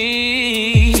 feel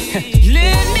me.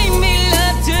 Let me make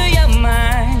love to your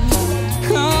mind.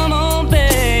 Come on,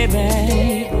 baby.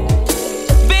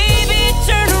 Baby,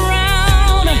 turn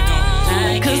around,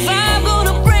 'cause I'm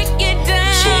gonna break it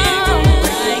down,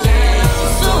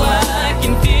 so I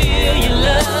can feel your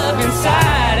love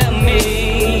inside of me.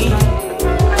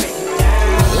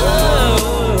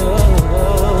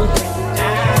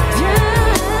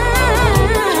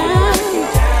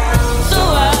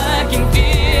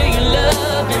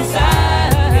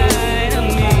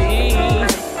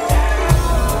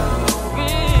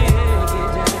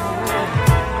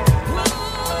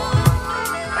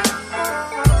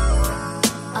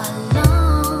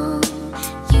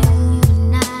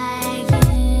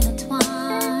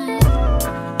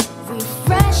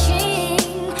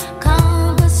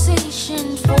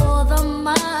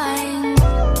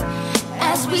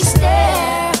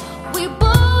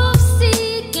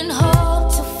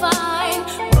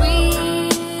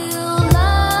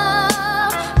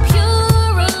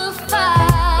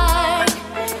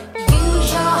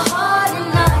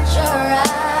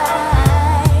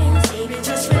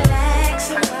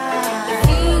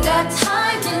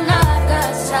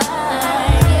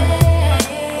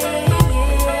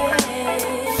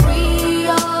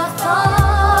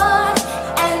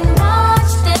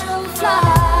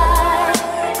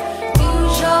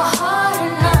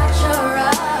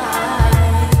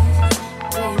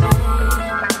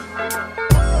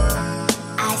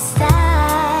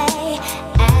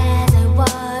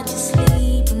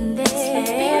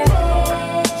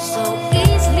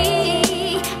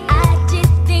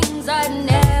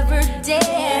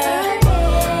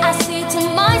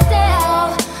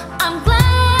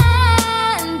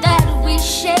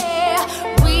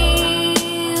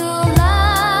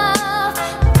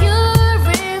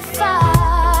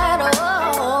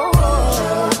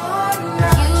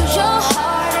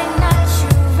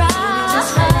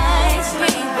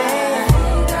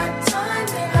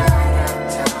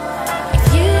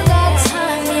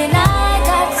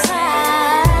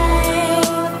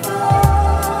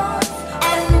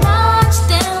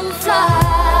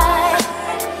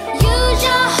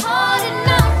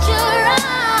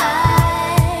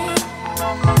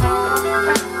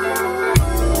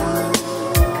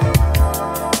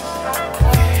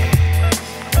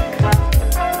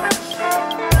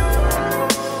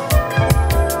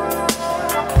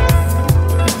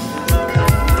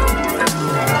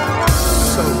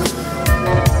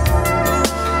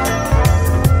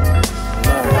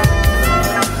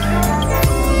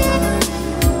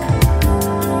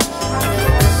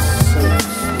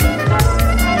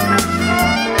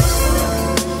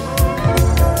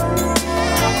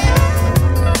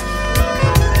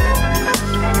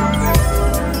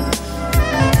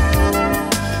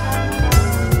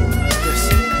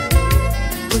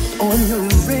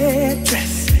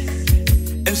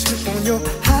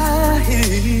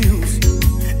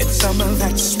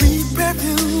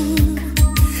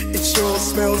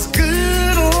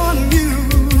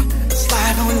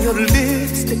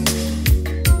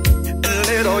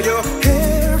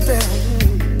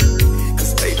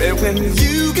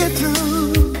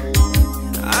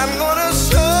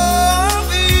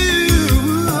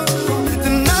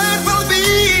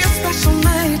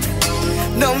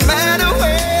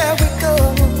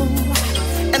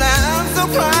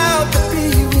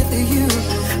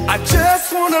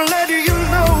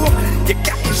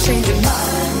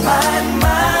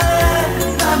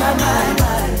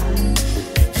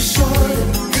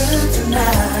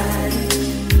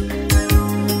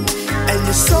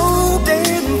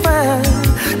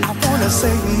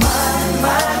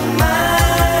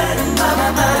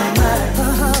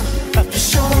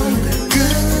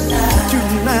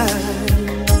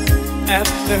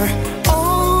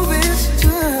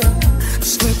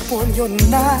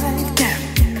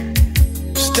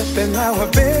 Step in our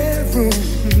bedroom,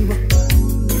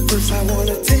 First I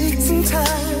wanna take some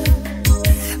time.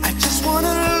 I just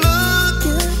wanna look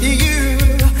at you.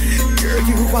 Girl,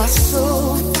 you are so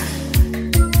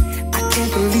fine. I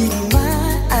can't believe my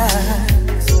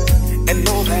eyes. And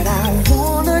all that I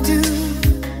wanna do,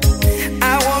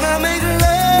 I wanna make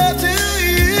love to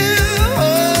you.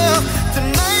 Oh,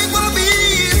 tonight will be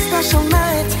a special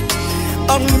night,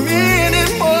 a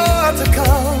minute more to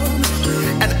come.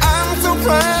 And I'm so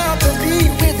proud to be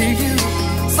with you,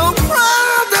 so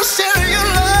proud to share your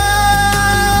love.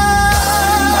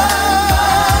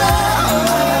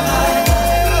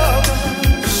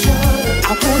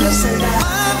 I wanna say that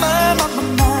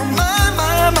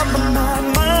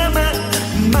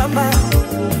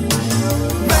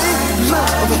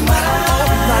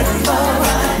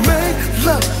make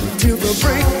love till the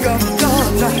break of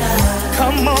dawn.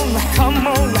 Come on, come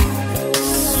on,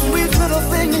 sweet little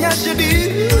thing, yes you do.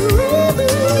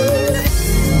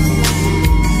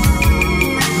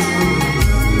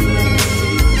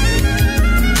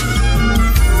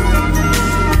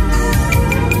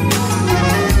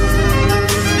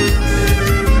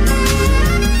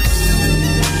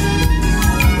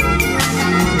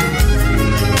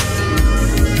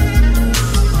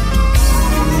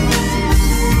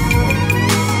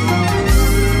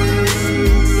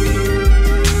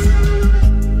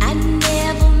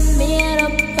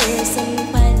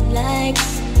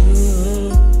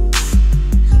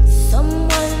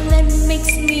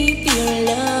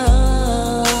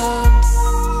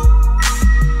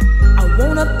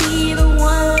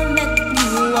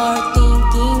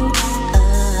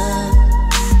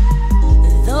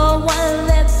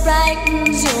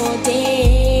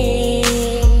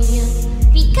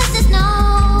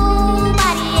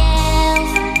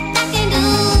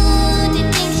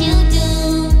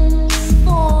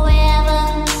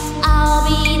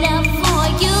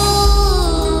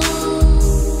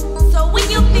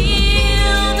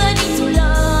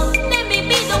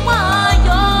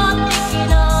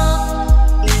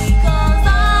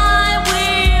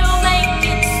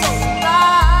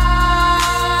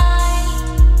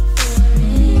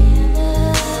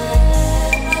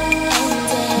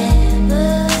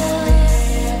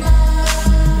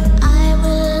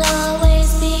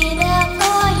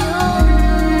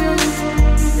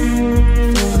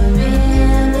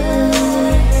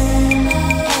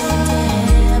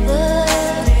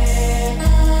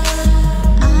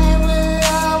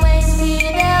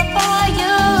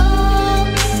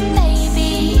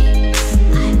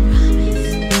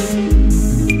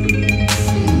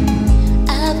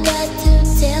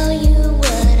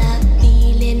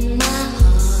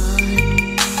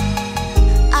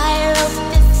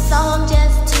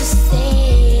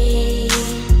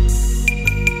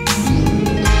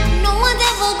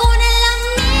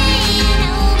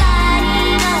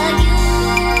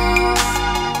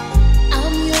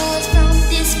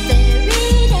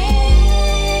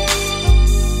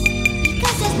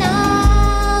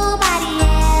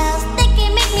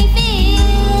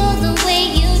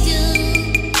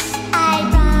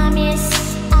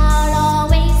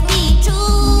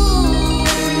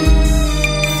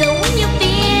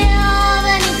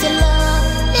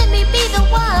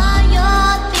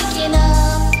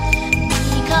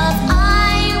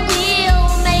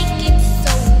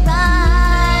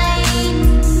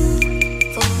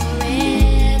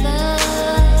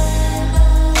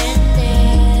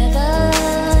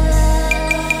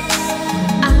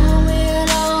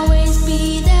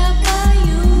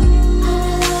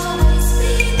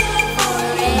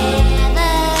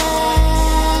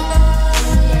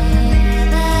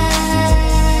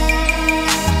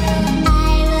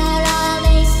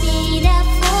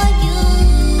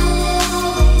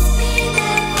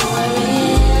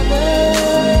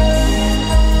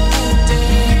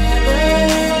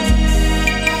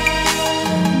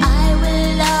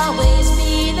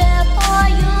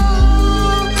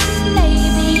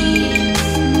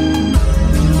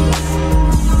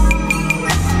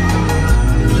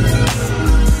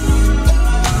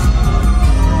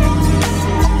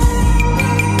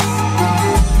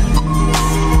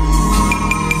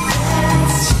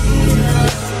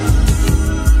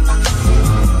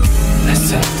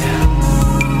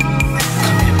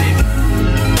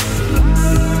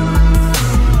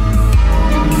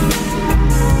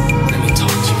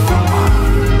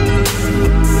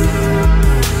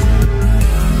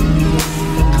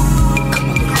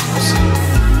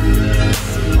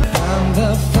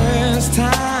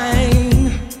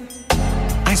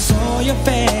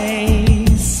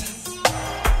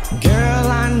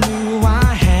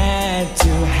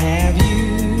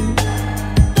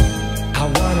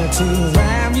 to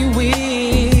wrap you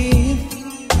with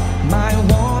my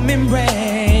warm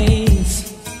embrace.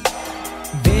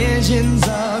 visions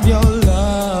of your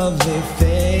lovely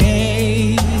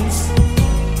face.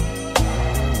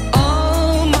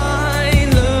 All my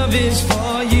love is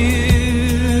for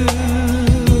you.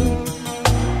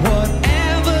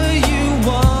 Whatever you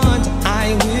want,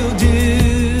 I will do.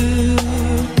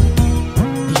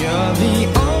 You're the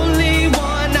only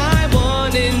one I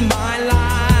want in my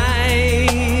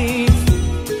life.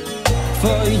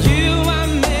 For you I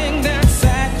make that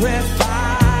sacrifice.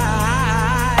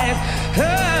 Oh.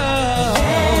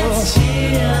 Let's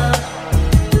chill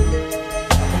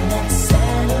and let's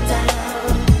settle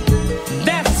down.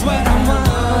 That's what I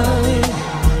want.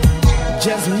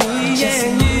 Just me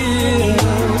and you.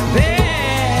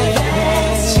 Baby.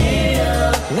 Let's chill.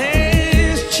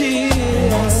 Let's chill.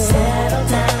 Let's settle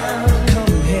down.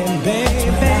 Come here, baby.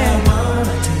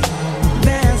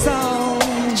 That's all.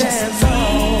 That's all.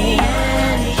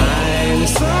 I'm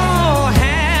so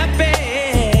happy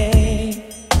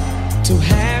to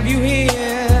have you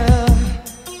here,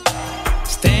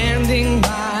 standing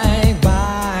by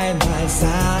my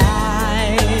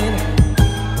side.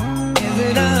 Is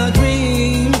it a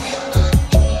dream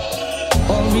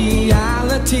or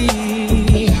reality?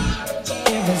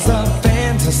 If it's a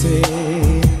fantasy,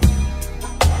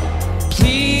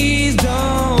 please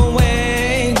don't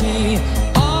wake me.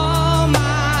 All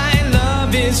my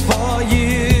love is for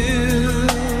you.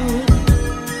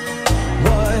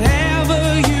 Whatever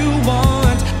you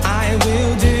want, I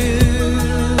will do.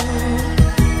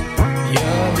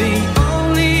 You're the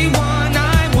only one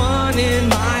I want in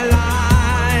my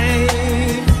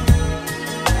life.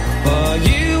 For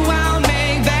you, I'll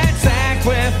make that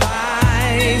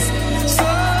sacrifice. So,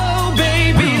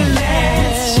 baby, let's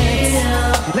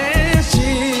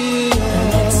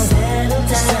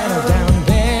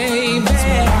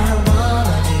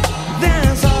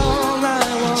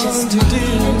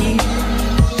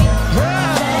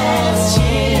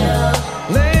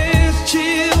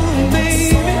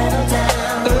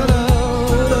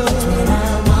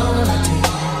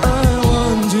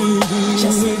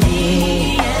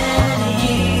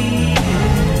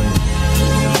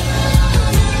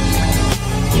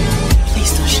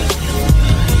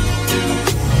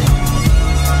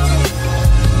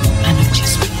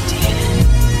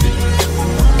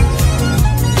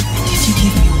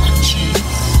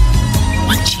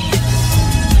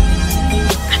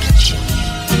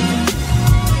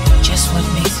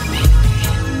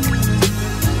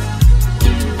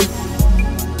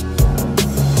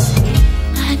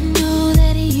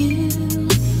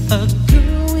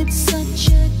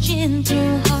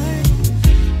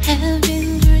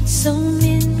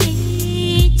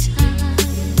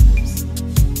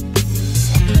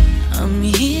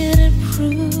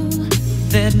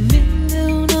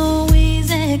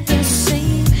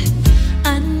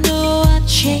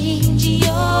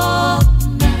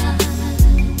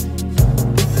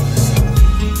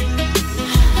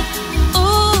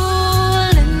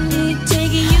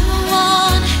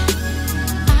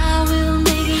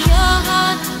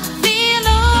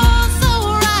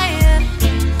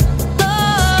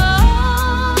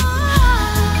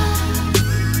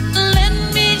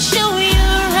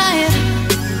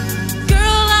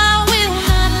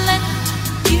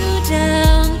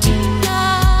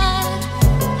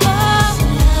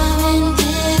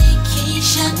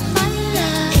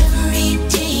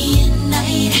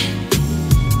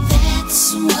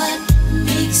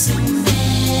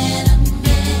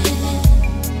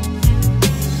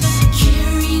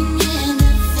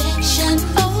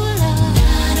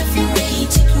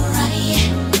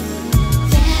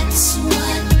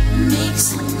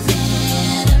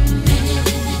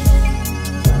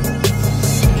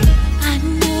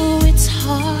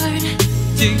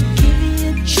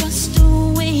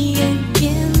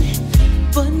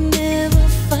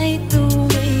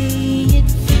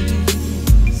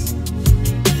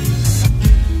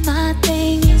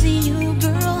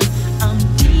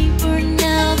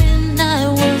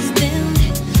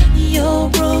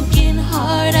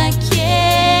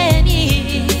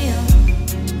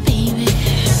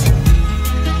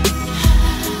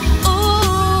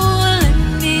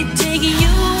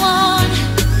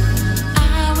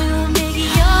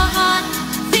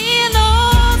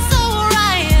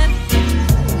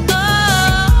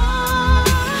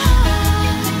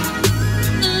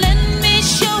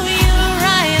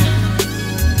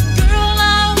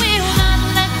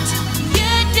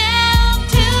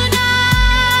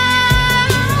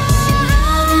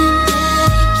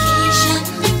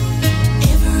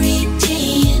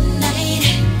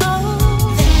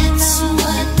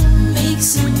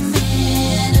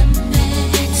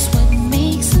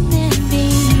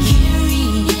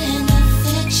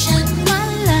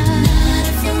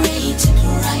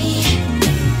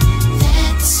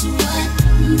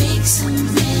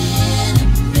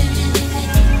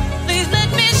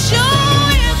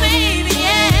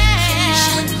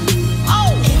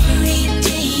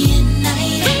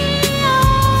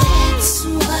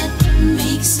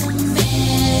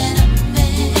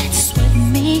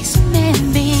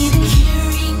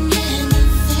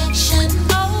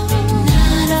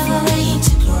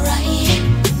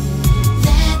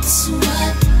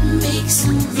makes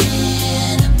a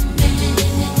man a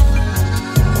man.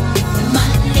 My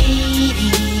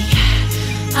lady,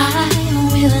 I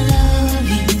will love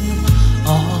you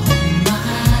all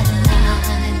my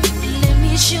life. Let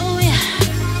me show you,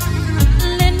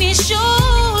 let me show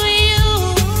you.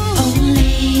 Oh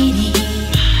lady,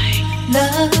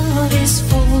 love is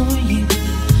for you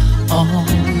all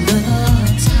the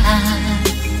time.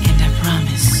 And I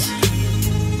promise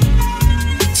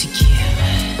to give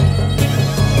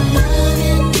love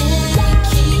and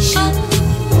dedication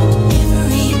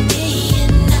every day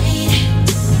and night.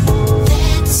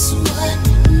 That's what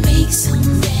makes a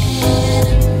man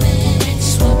a man.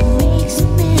 That's what makes a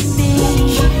man man.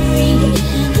 Caring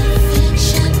and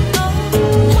affection,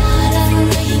 not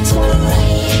afraid to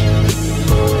cry.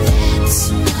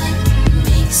 That's what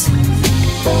makes a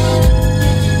man a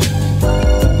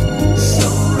man. So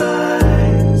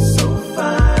right, so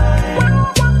fine.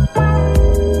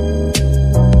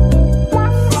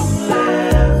 From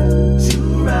left to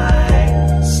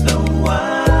right, Snow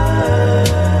White.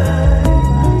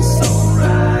 So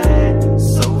right,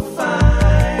 so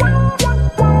fine.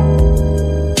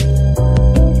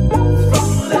 From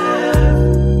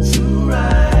left to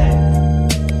right,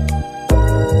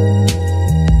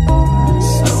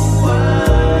 Snow White.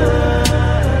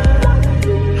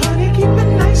 Honey, keep it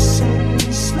nice and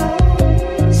slow,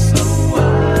 Snow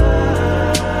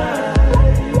White.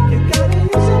 You gotta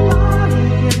use your body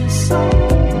and soul,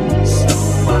 Snow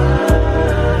White.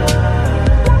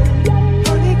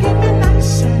 Honey, keep it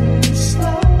nice and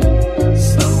slow,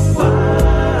 Snow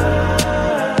White.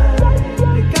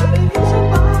 You gotta use your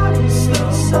body,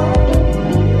 slow soul.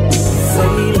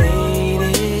 Say,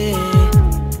 lady,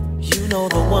 you know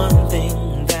the one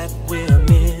thing that we're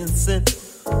missing.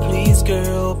 Please,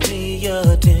 girl, pay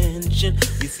attention.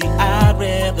 You see, I'd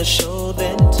rather show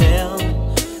than tell.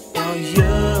 Now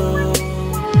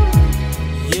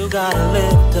you gotta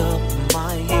lift up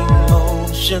my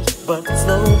emotions. But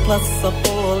slow plus a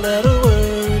four-letter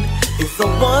word is the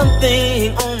one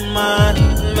thing on my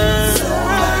mind.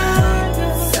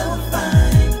 So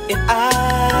fine. If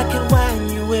I can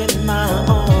wind you in my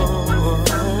arms,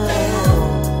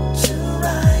 so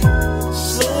right,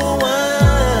 so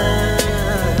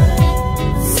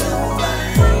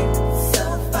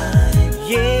fine.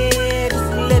 Yeah,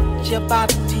 just let your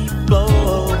body flow.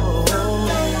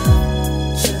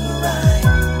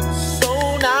 So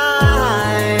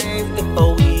nice if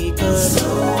we could. So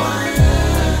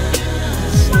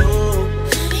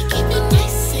Keep it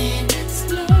nice and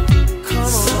slow. come on,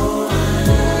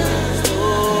 so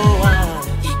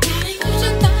You gotta use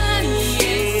your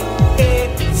body.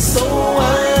 so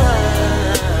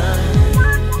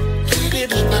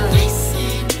Keep it nice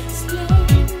and slow.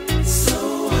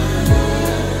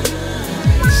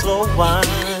 slow wine.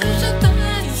 Use your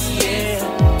body. Yeah.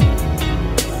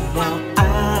 Now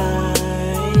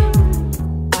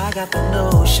I got the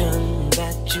notion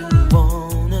that you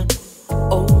wanna.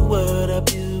 Oh, what a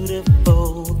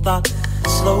beautiful thought.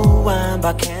 Slow wine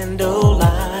by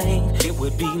candlelight. It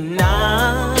would be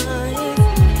nice.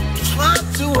 Try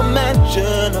to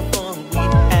imagine a fun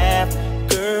we'd have.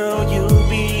 Girl, you'll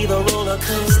be the roller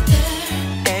coaster,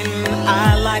 and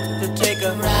I like to take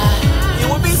a ride. It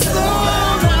would be so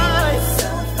nice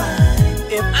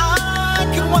if I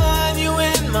could wind you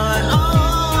in my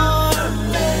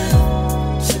arms.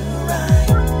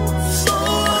 So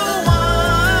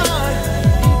wide.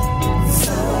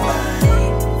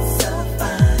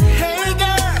 Hey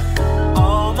girl,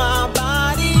 all my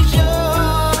body's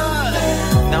yours.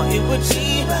 Now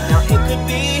it could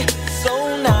be so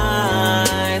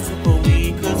nice if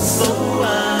we could so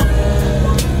wide.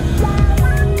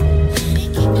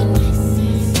 Keep it nice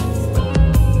and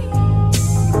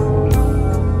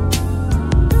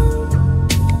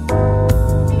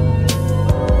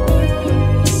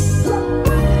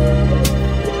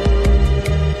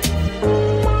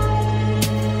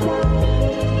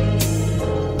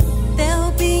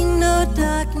There'll be no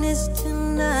darkness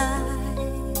tonight.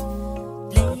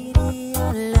 Lady,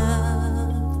 your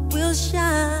love will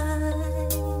shine.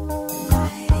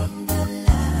 Lighting the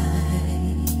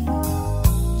light.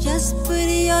 Just put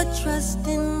your trust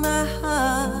in my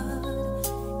heart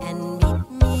and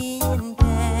meet me in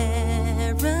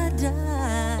paradise.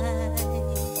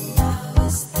 Now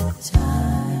is the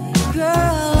time.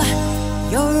 Girl,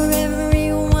 you're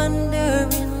every wonder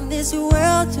in this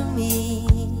world to me.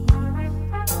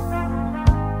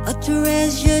 A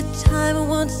treasured time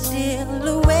won't steal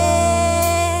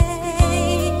away.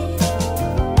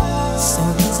 So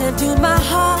listen to my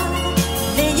heart,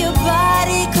 lay your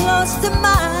body close to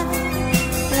mine.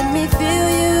 Let me fill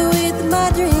you with my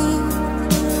dreams.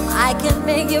 I can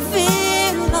make you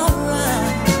feel alright.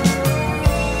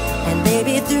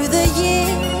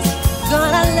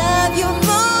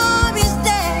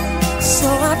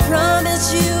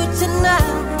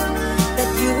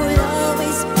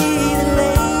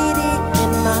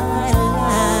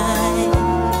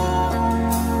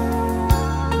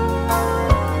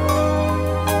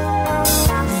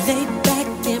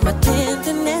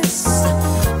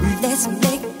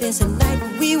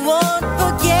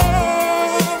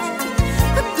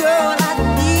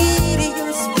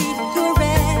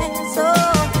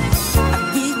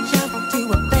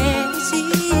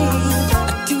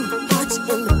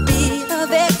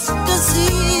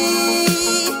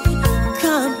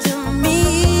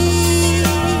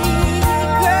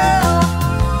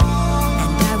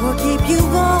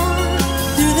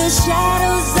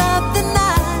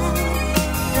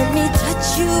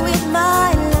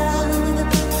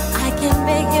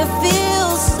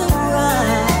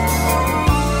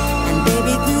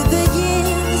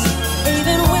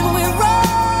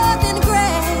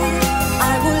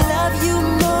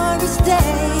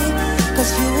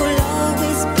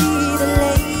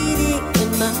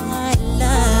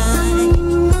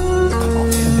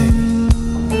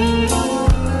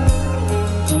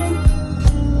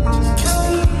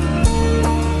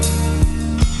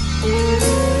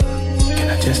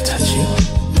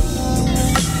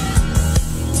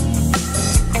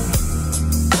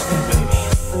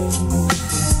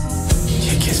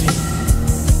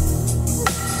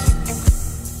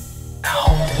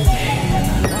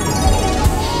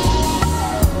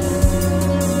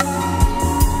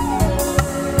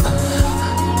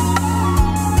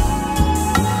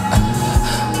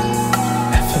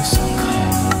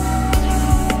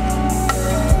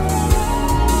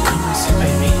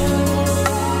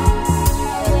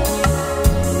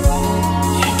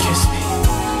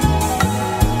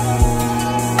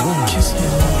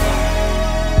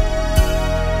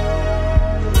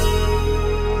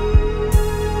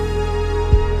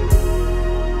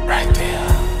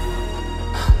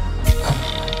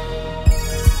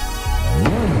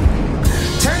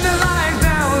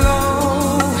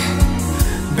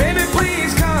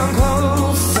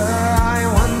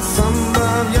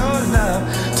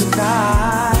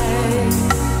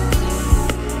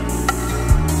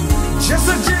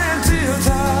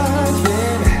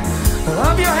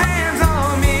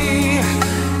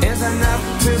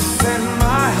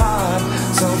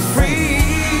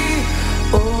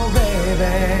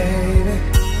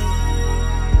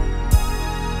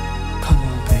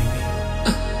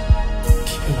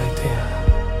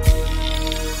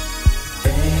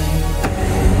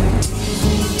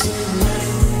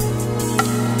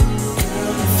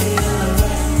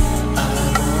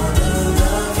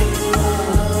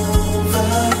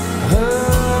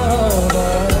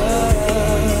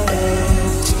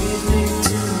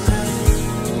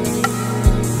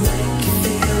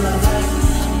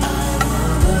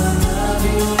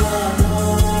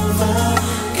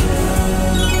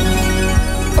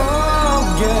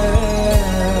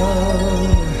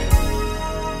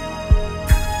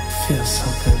 Feels so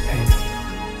good, baby.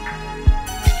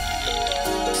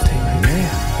 Stay right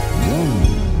there.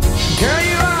 Girl,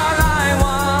 you all I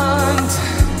want,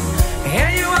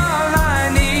 and you all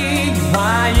I need.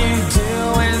 Why you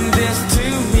doing this to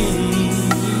me?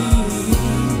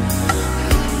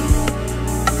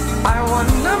 I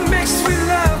wanna make sweet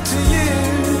love to you.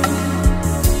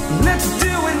 Let's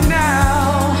do it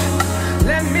now.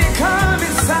 Let me come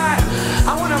inside.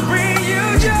 I wanna bring you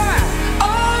joy.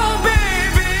 Oh,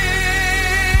 baby.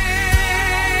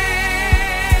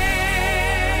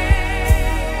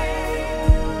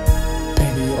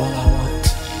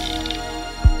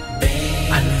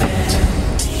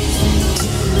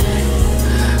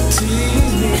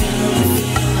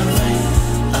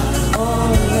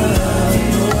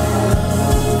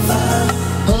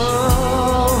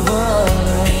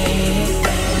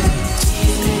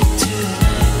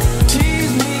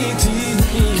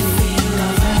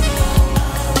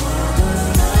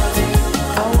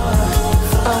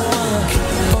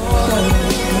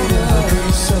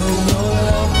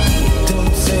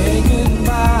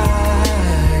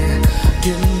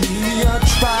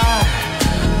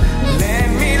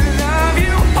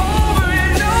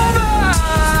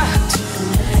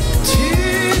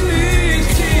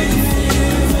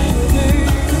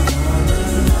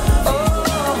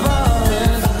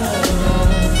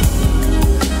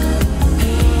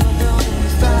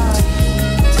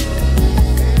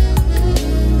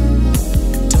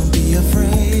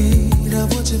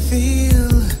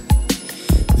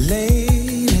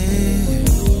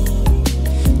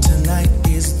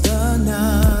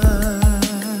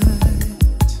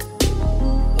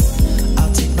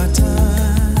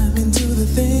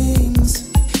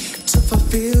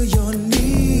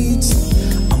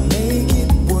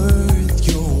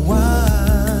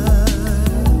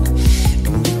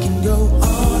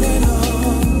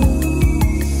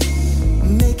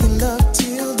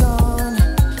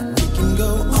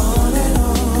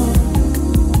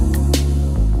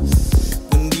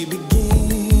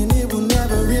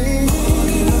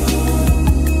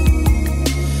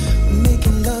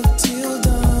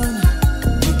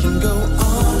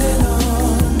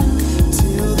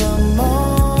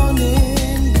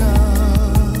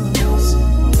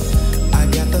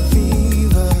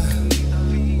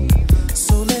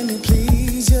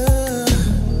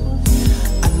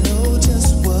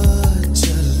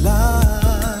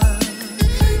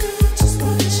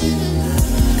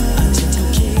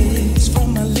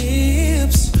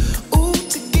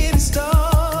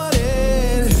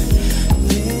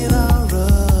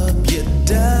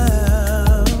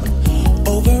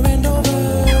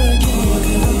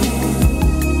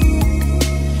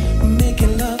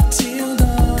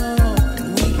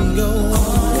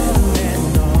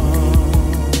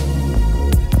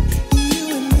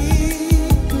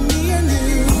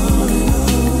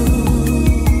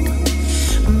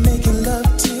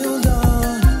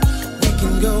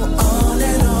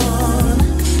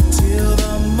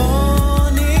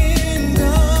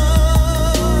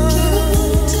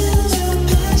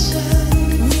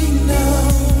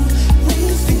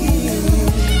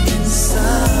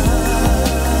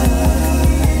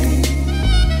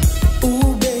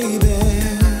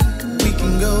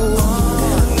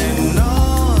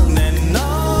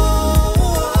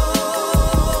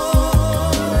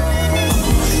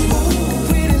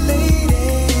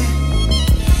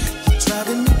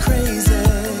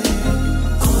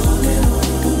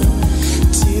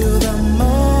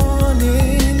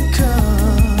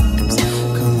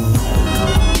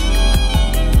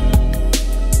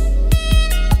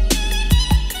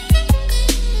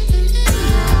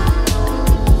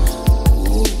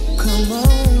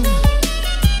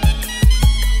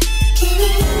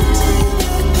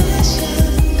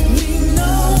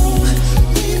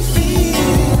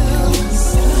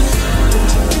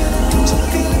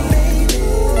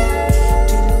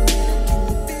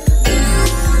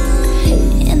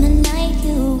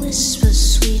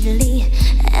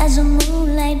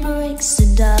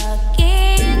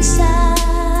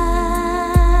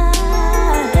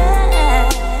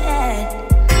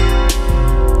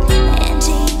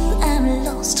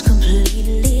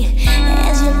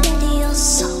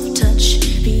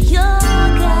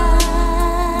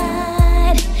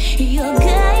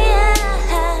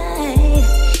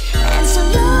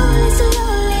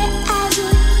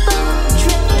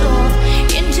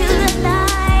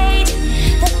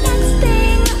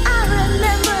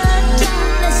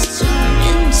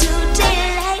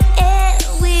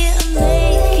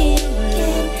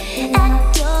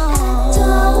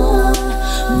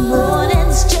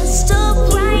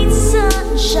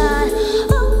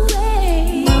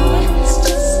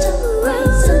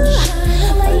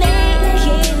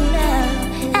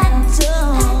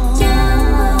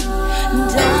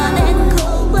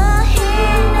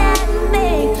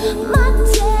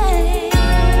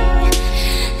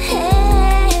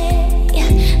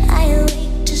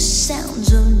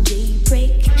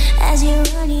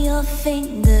 your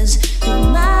fingers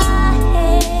through my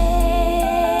hair,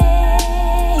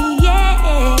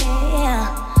 yeah.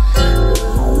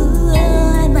 Ooh,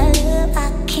 and my love,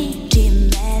 I can't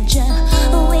imagine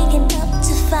waking up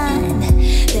to find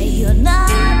that you're not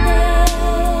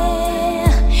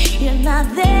there. You're not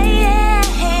there,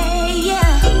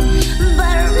 yeah.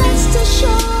 But rest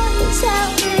assured, you tell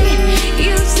me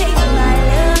you take my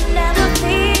love, never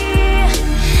fear.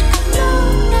 As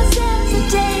long as there's a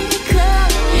day to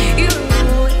come, you'll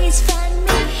always find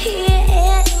me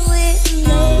here with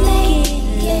me,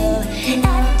 making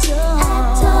love at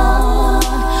dawn.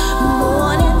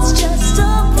 Morning's just a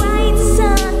bright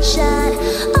sunshine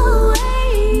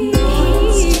away.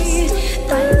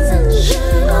 Bright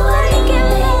sunshine away.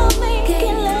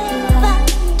 Making love at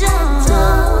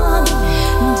dawn.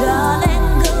 Darling,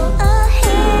 go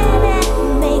ahead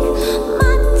and make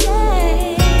my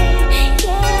day.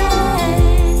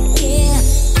 Yeah,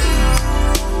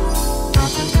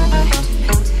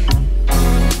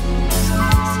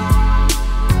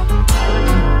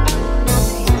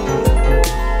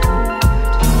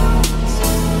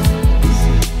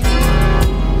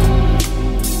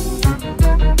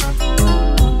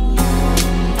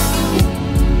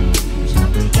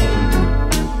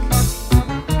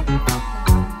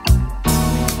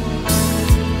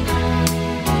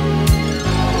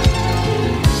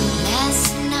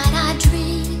 last night I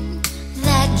dreamed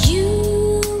that you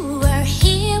were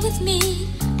here with me,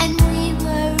 and we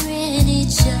were in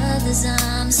each other's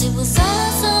arms. It was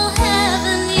all so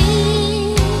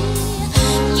heavenly.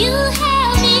 You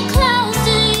held me close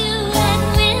to you and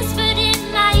whispered in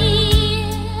my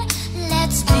ear,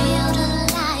 let's build a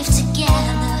life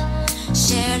together,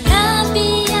 share love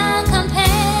beyond compare.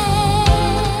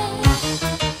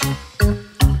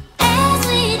 As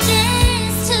we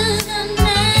dance to the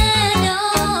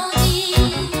melody,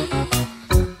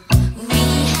 we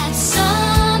had so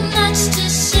much to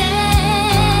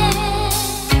share.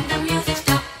 The music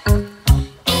stopped.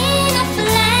 In a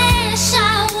flash, I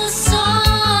was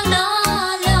all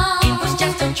alone. It was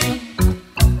just a dream,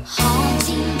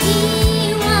 haunting me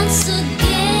once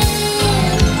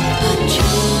again. A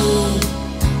dream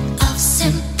of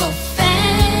simple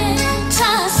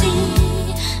fantasy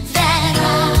that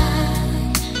I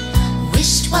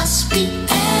wished was reality.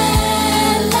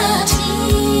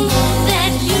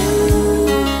 That you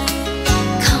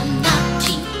come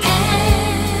knocking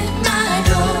at my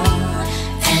door,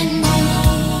 and we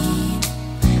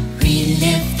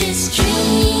relive this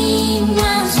dream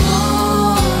once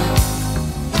more.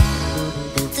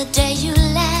 The day you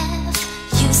left,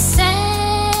 you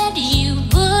said you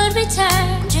would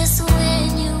return, just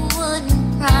when you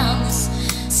wouldn't promise.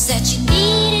 Said you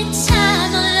needed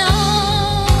time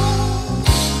alone.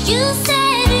 You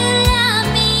said you loved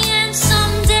me, and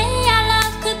someday our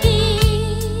love could be.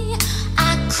 I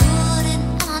couldn't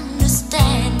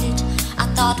understand it. I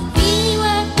thought we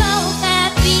were both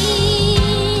happy.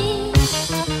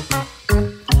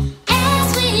 As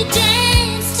we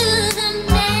danced to the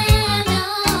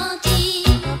melody,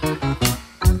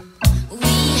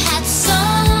 we had so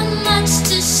much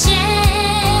to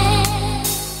share.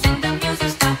 The music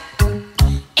stopped.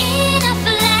 In a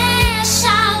flash, I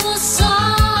was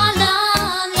all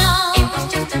alone. It was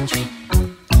just a dream,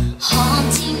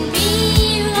 haunting me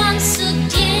once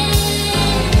again.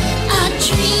 A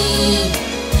dream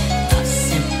of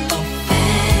simple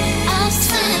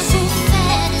fantasy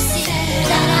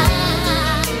that I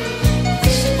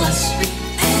wish was reality.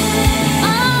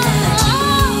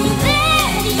 Oh,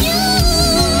 that you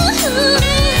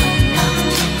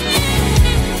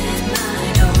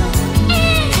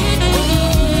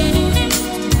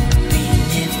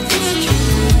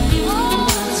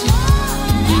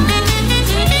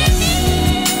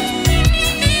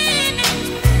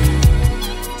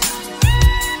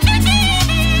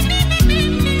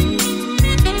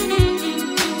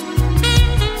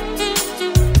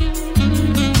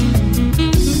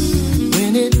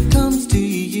When it comes to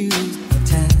you,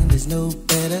 time is no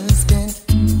better spent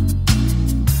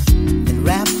than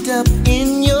wrapped up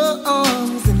in your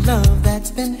arms in love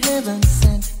that's been heaven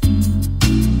sent.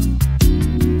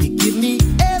 You give me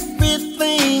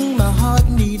everything my heart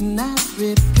needs, and I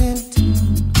repent.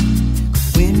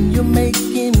 When you're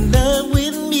making love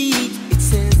with me, it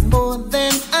says more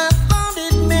than I thought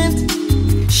it meant.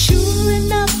 Sure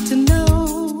enough to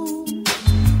know,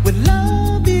 when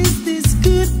love is this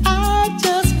good, I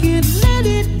just can't let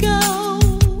it go.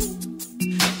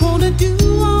 Wanna do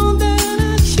all that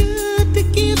I should to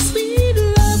give sweet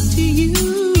love to you.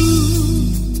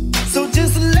 So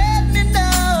just let me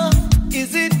know,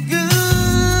 is it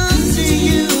good to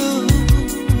you?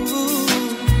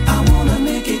 I wanna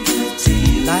make it good to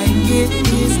you. Like it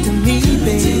is to me,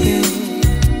 baby.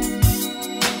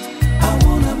 I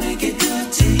wanna make it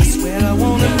good to you. I swear I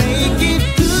wanna make it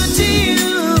good to you.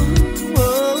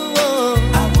 Oh,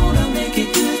 oh. I wanna make it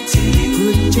good to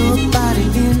you. Put your body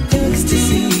in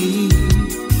ecstasy.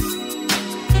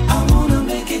 I wanna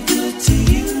make it good to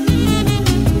you.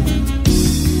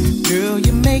 Girl,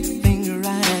 you make things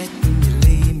right when you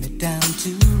lay me down to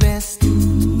rest.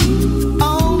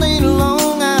 All day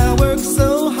long I work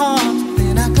so hard,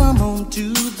 then I come home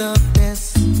to the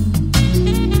best.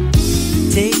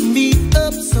 Take me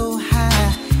up so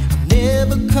high, I'm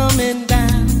never coming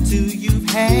down till you've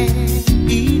had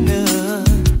enough.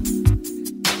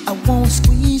 I wanna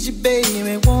squeeze you,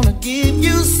 baby, wanna give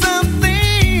you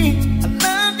something. I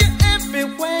love you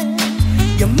everywhere,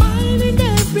 you're mine in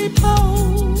every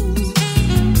pose.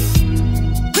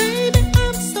 Baby,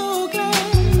 I'm so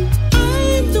glad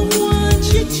I'm the one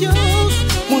you chose.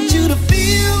 Want you to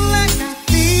feel like I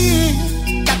feel.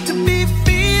 Got to be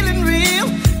feeling real.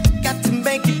 Got to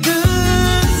make it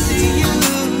good to you.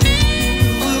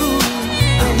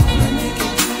 I wanna make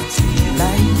it good to you.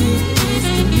 Like it is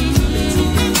to me,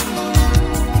 baby.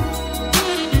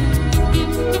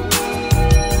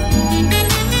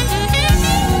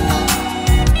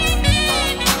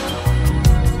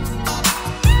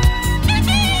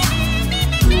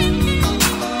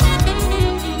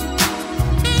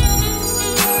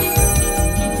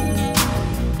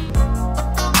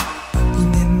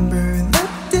 Remember the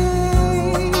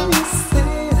day you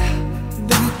said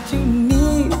that you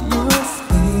need your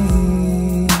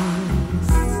space.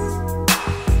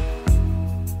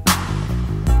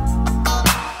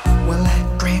 Well, I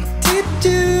granted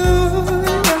you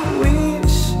your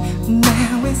wish.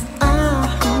 Now it's I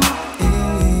who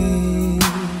is.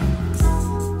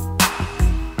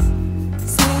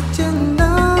 Said you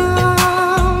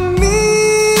love me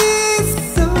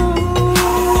so.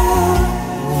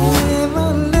 Never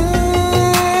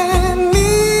let me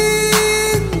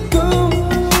go.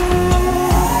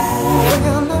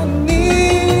 Well, I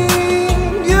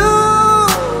need you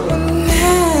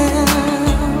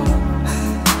now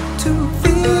to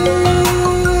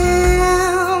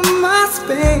fill my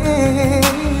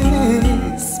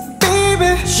space.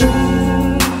 Baby, show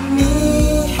me,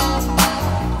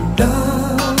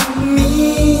 love me.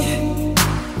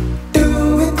 Do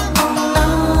it all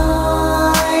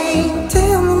night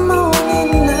till the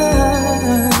morning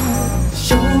light.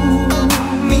 Show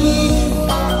me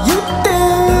you do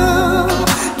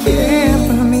care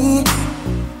for me.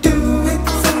 Do it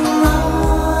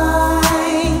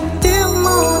right till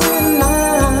morning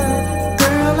light.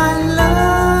 Girl, I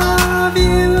love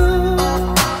you.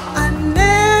 I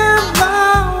never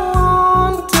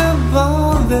want to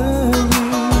bother you.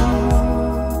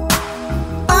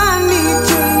 I need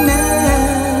you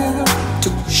now to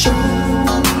show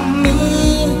me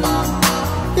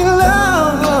you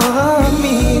love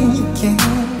me, and you can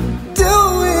do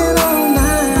it all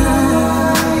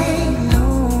night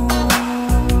long.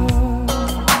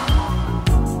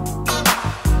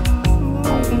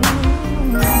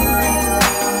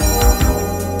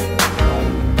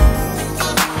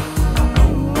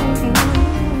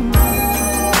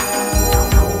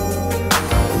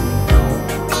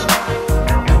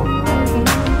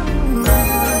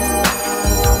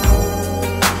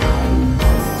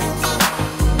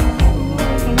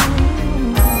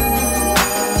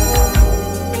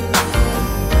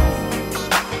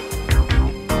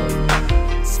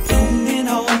 Spending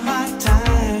all my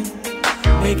time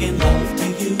making love to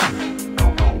you.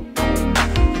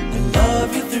 I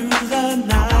love you through the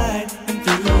night and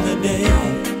through the day.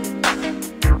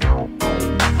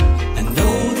 I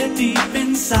know that deep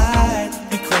inside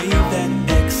you crave that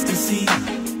ecstasy.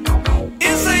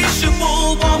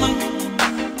 Insatiable woman,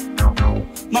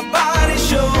 my body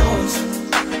shows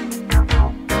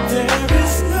there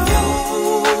is no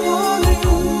one in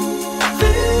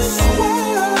this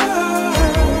world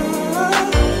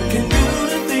can do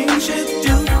the things you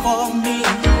do for me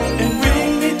and bring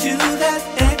me to that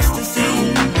ecstasy.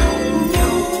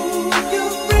 You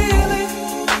really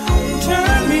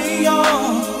turn me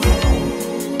on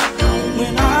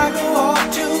when I go off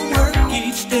to work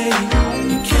each day.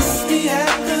 You kiss me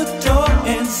at the door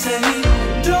and say,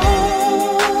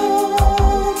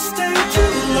 don't stay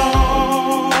too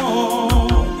long,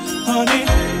 honey,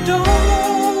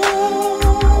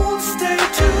 don't stay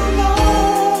too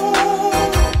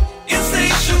long.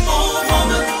 Insatiable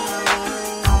woman,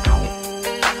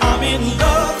 I'm in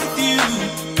love with you.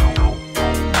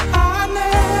 I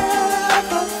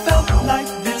never felt like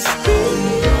this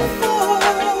before.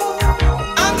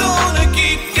 I'm gonna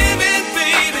keep giving,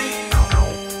 baby,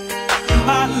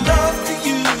 my love to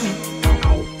you.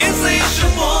 Insatiable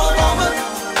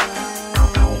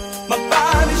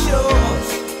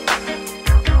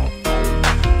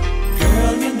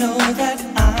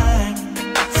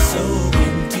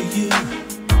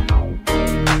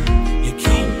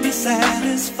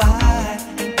satisfied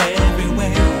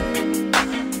everywhere.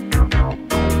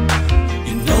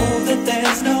 You know that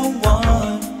there's no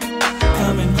one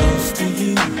coming close to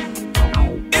you.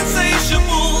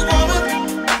 Insatiable woman,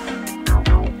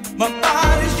 my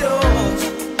body's yours.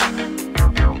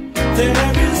 There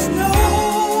is no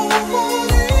one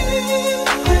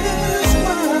in this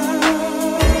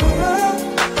world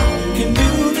can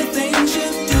do the things you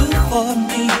do for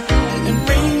me and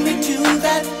bring me to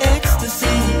that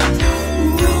ecstasy.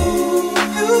 Ooh,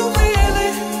 you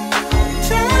really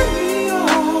turn me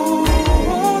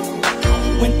on.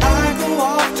 When I go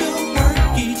off to work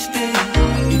each day,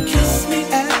 you kiss me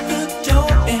at the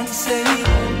door and say,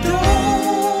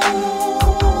 don't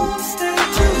stay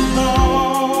too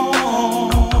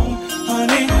long.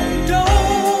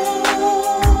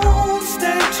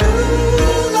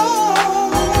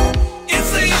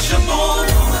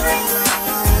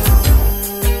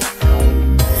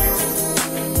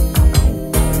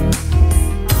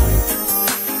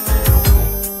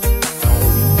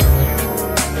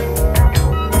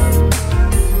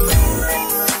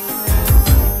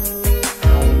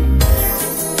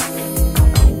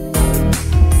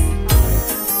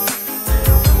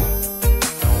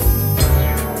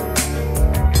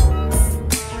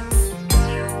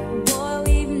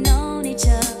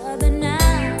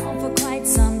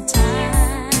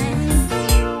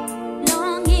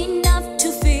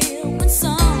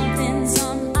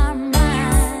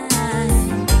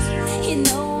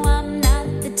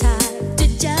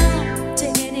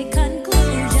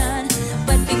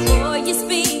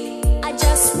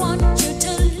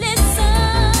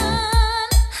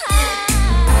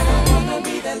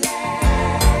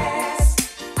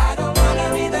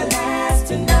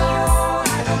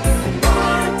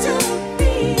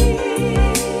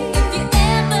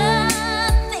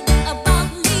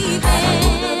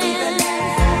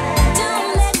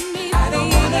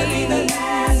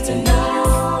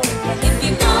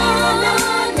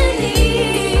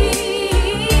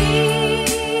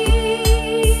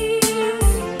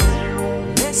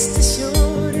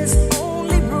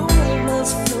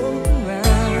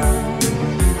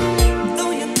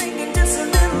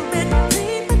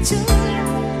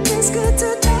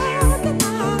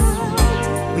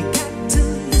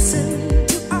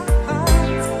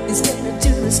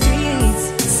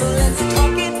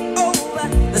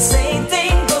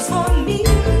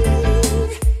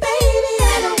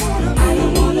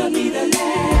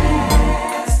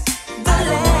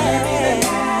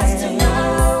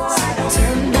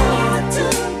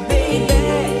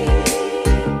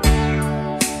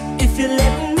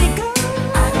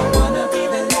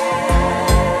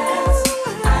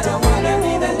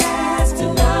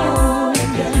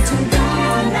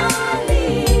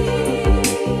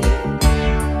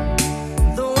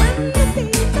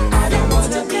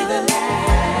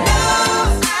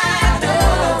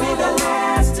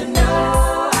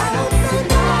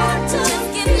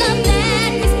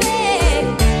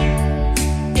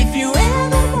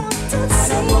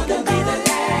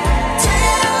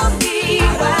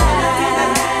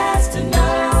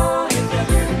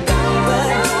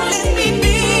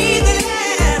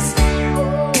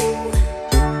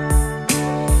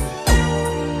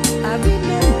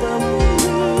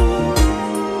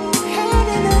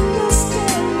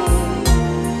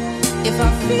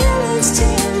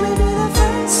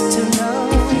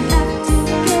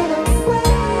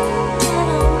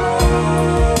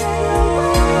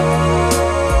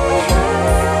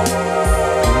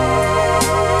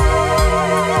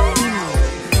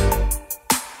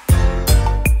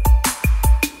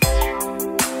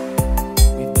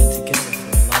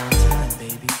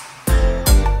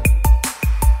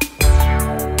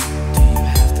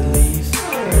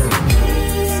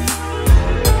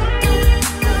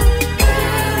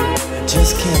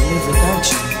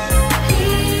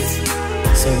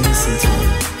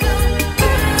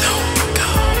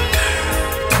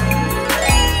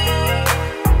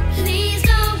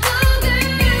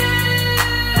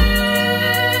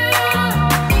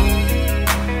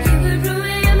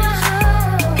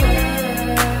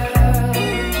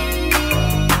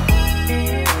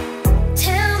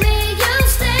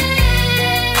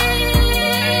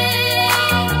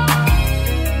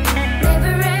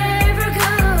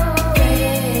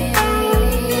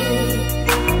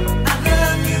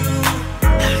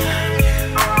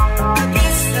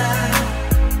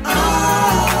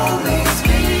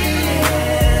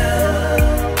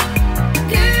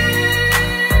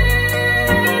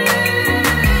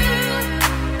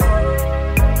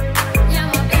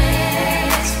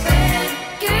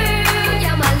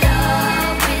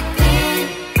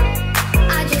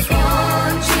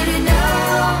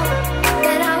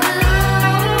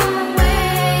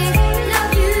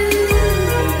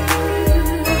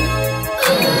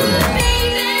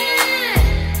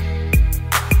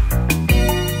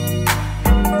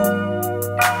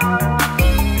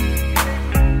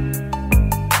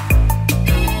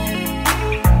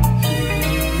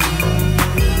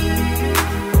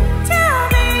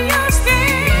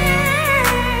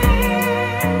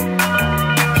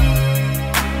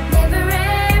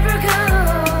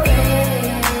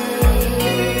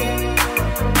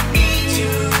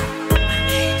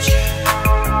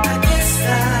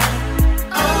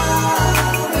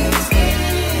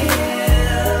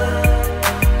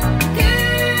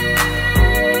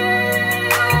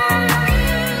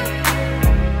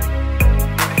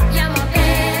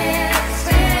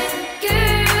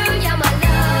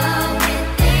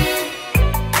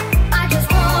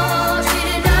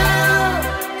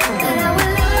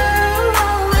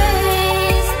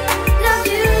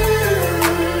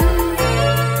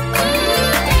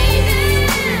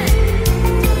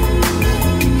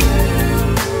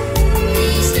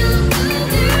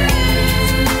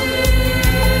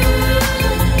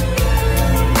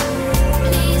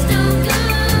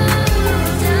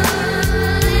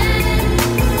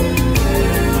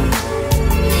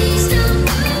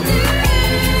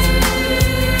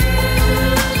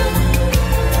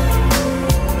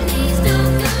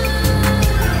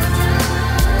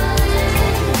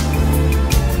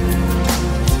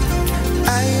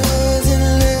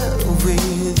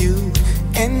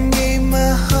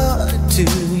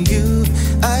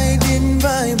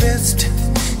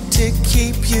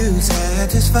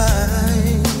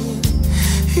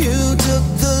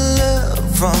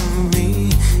 from me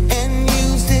and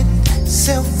used it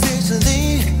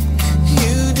selfishly.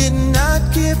 You did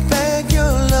not give back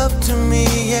your love to me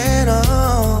at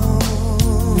all.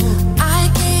 I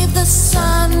gave the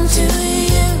sun to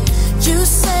you. You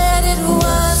said it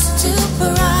was too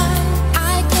bright.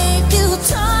 I gave you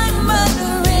time but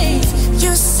the rays.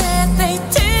 You said they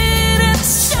didn't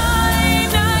shine.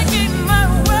 I gave my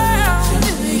world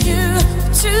to you.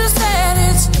 But you said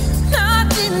it's not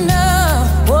enough.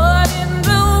 What in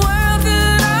the world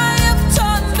could I have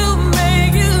done to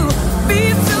make you be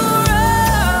so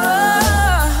right?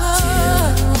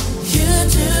 You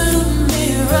do me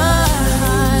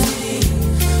right.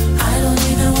 I don't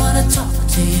even wanna talk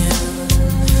to you.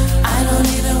 I don't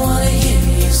even wanna hear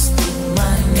you speak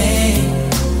my name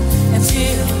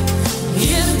until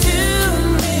you do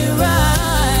me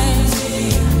right.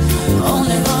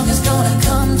 Only wrong is gonna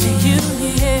come to you,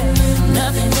 yeah.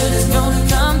 Nothing good is gonna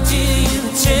come to you.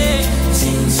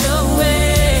 Change your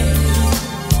way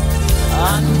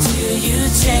until you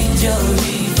change your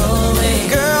evil way.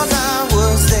 Girl, I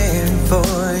was there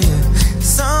for you,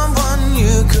 someone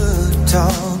you could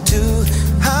talk to.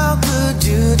 How could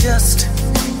you just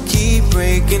keep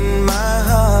breaking my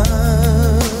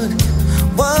heart?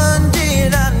 What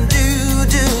did I do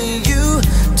to you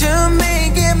to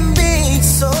make it be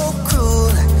so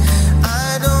cruel?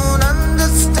 I don't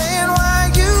understand why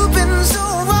you've been so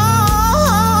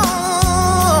wrong.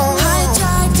 I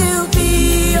tried to be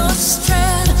your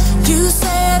strength. You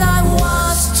said I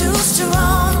was too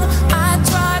strong. I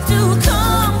tried to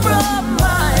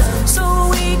compromise so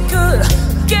we could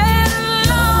get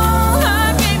along.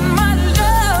 I gave my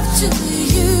love to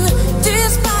you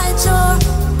despite your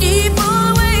evil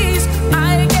ways.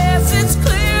 I guess it's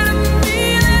clear to me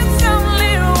there's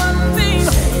only one thing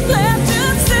left to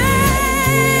say.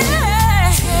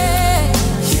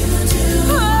 You do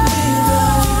me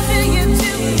right. You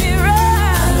do me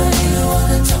right. I don't even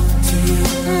wanna talk to you.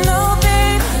 No,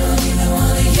 babe. I don't even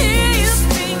wanna hear you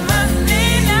speak my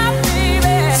name now,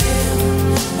 baby.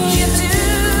 You do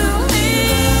me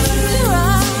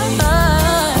right.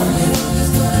 Only wrong is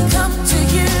gonna come to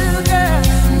you, girl.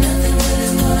 Nothing good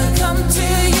is gonna come to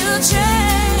you.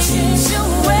 Change your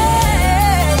way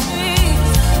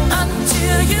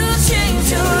until you change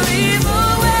your evil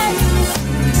ways.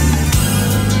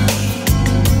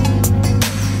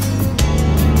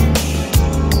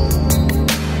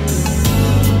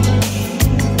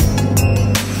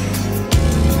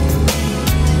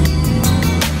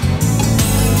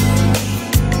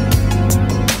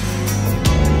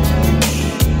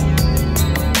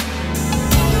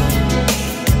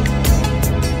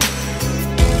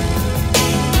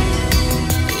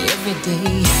 Every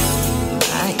day,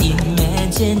 my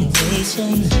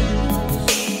imagination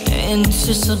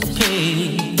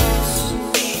anticipates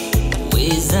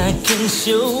ways I can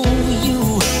show you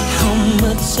how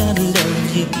much I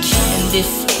love you. Candy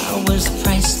flowers,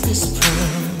 priceless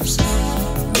pearls,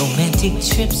 romantic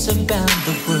trips around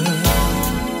the world.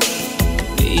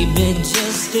 Baby,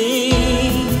 just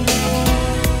think,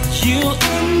 you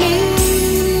and me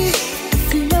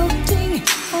floating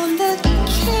on the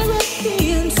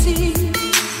Caribbean Sea.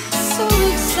 So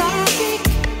exotic,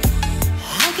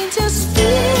 I can just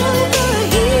feel the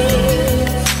heat.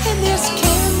 And there's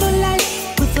candlelight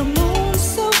with the moon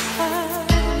so high,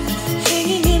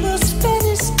 hanging in the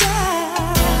Spanish sky.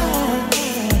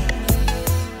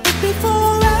 But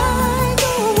before I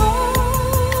go on,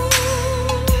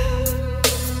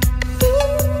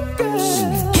 girl,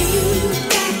 you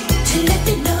got to let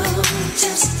me know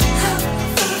just how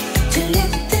far to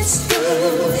let this go.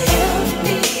 Help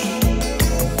me,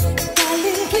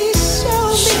 darling, please show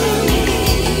me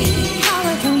how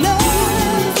I can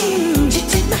love you. You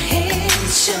take my hand,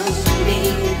 show me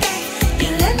that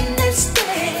you'll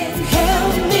understand.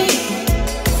 Help me,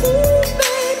 ooh,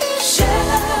 baby, show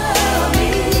me.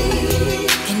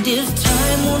 And if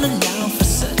time won't allow for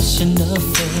such an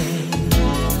affair,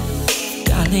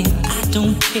 darling, I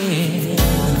don't care.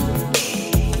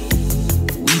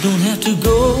 We don't have to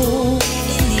go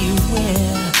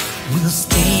anywhere. We'll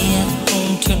stay at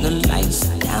home, turn the lights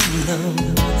down low,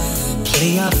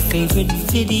 play our favorite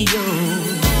video,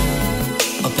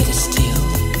 or better still,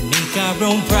 make our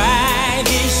own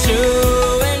private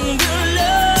show. And we'll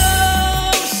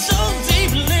love so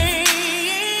deeply,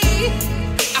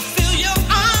 I feel your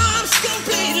arms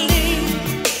completely,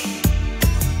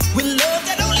 with love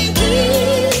that only we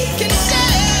can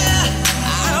share.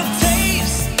 I'll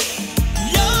taste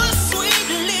your sweet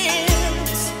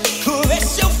lips, caress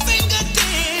your fingertips.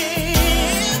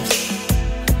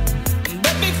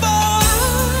 But before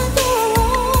I go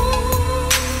on,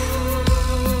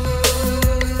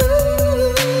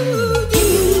 ooh,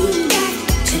 you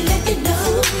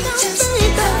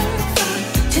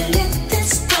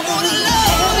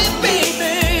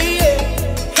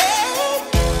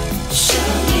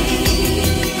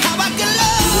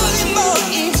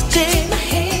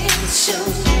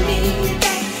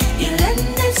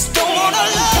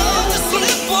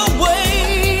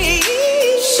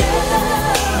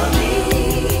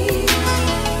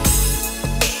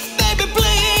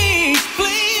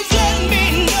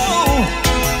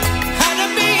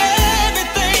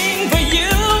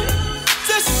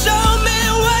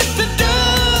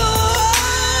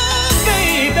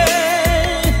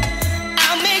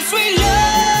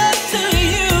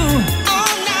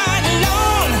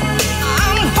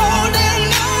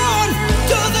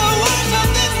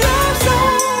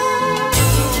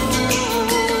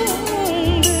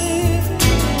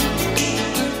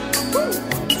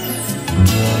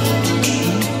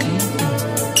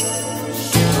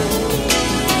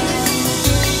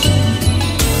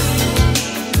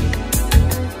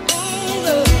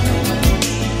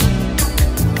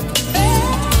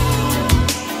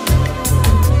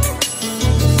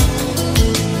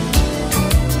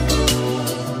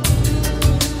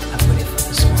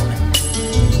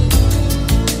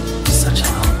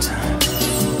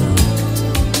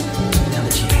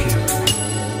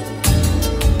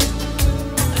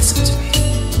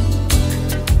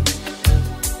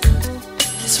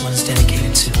This one is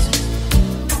dedicated to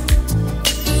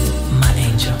my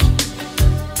angel.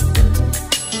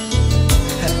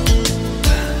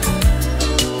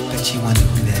 Bet you wonder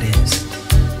who that is.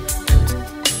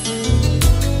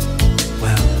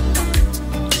 Well,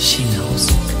 she knows.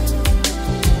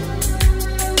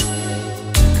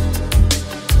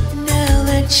 Now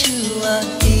that you are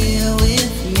here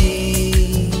with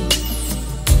me,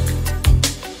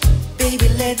 baby,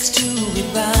 let's do it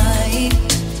right.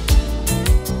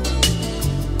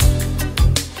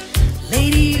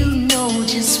 Lady, you know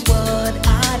just what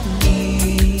I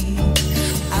need.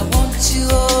 I want to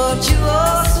hold you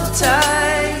all so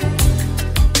tight.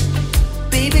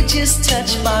 Baby, just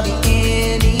touch Bobby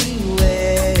anywhere.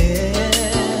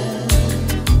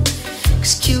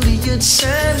 'Cause cutie, you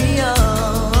turn me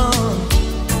on.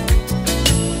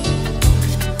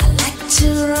 I like to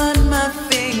run my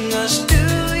fingers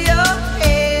through your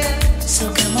hair. So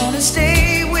come on and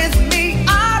stay with me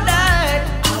all night.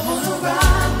 I wanna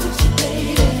ride with you,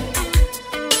 baby,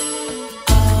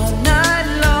 all night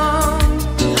long.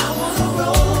 I wanna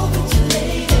roll with you,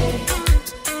 lady,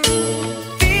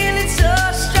 feeling so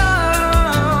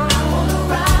strong. I wanna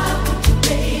ride with you,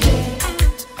 baby,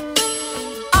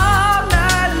 all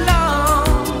night long.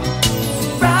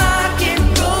 Rockin',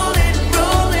 rollin',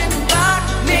 rollin', rock,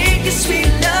 making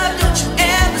sweet love, don't you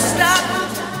ever stop.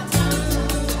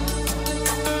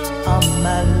 Oh,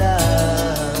 my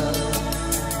love.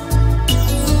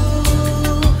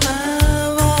 Ooh, I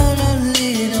want a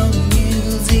little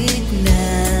music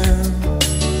now.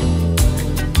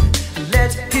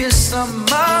 Let's hear some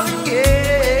Marvin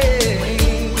Gaye.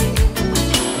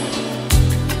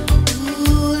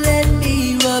 Ooh, let me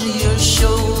rub your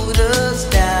shoulders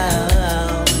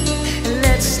down.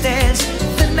 Let's dance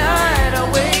the night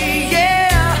away,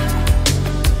 yeah.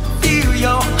 Feel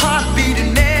your heart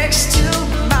beating next to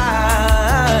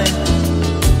mine.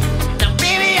 Now,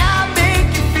 baby, I'll make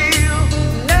you feel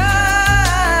nice.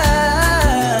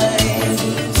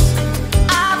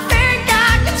 I think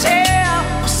I can tell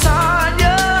what's on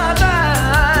your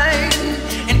mind,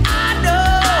 and I know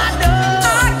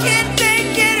I can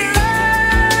make it right.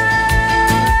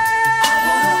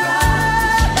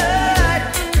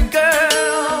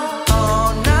 Girl,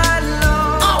 all night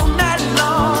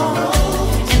long,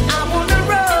 and I wanna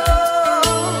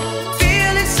roll,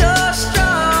 feeling so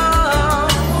strong.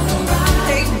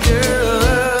 Hey,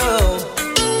 girl,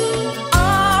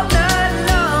 all night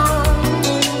long,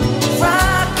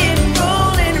 rockin',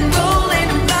 rollin',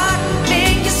 rollin', rock,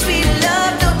 making sweet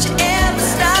love, don't you ever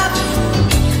stop.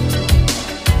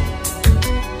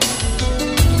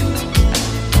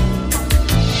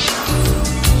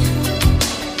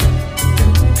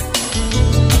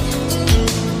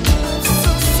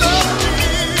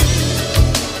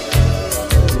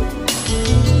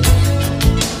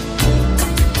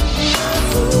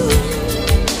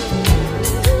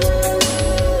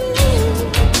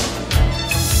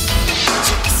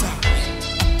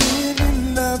 Been in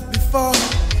love before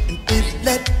and it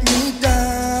let me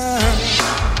down.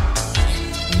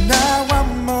 Now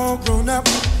I'm all grown up,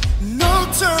 no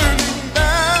turning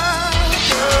back,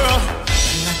 girl.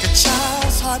 Like a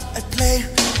child's heart at play,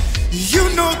 you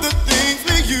know the things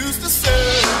we used to say.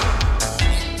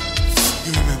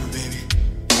 You remember, baby,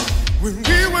 when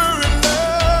we were in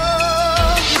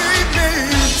love, we made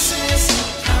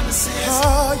promises,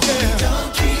 oh yeah.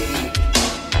 Don't keep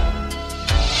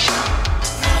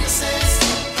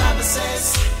promises,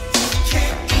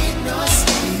 can't keep no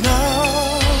sleep. No,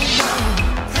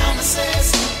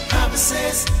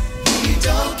 promises, we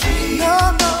don't keep. No,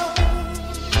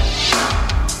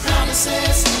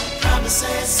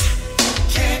 promises,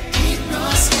 can't keep no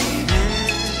sleep.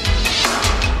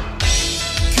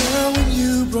 Girl, when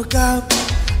you broke out,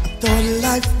 I thought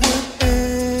life would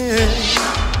end.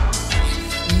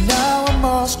 Now I'm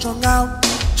all strung out,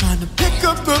 trying to pick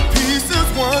up the pieces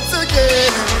once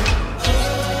again.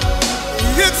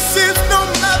 It seems no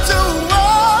matter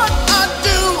what I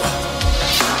do,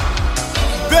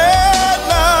 bad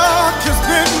luck has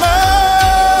been my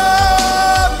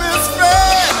best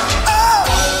friend. Oh,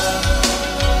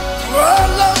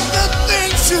 all of the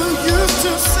things you used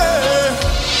to say,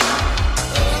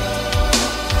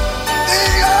 they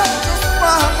are just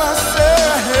by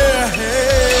myself. Yeah.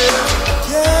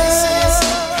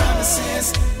 Promises,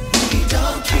 we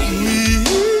don't keep.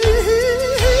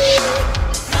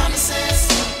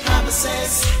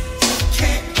 Promises,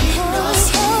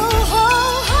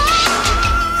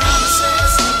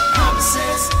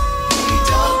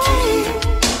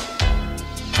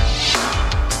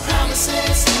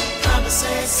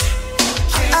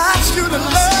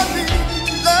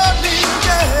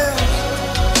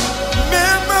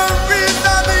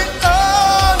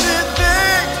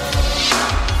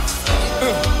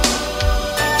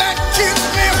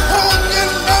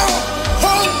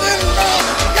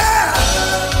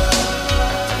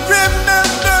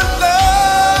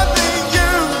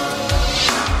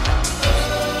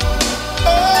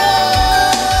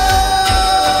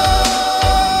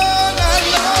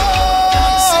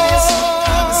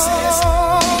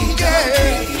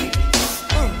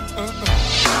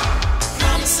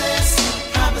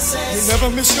 never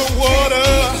miss your water.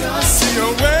 See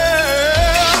your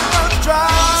well dry.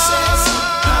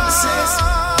 Promises,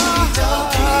 we don't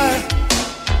keep.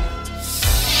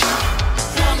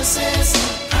 Promises.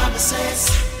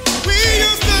 We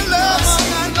used to love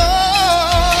one another.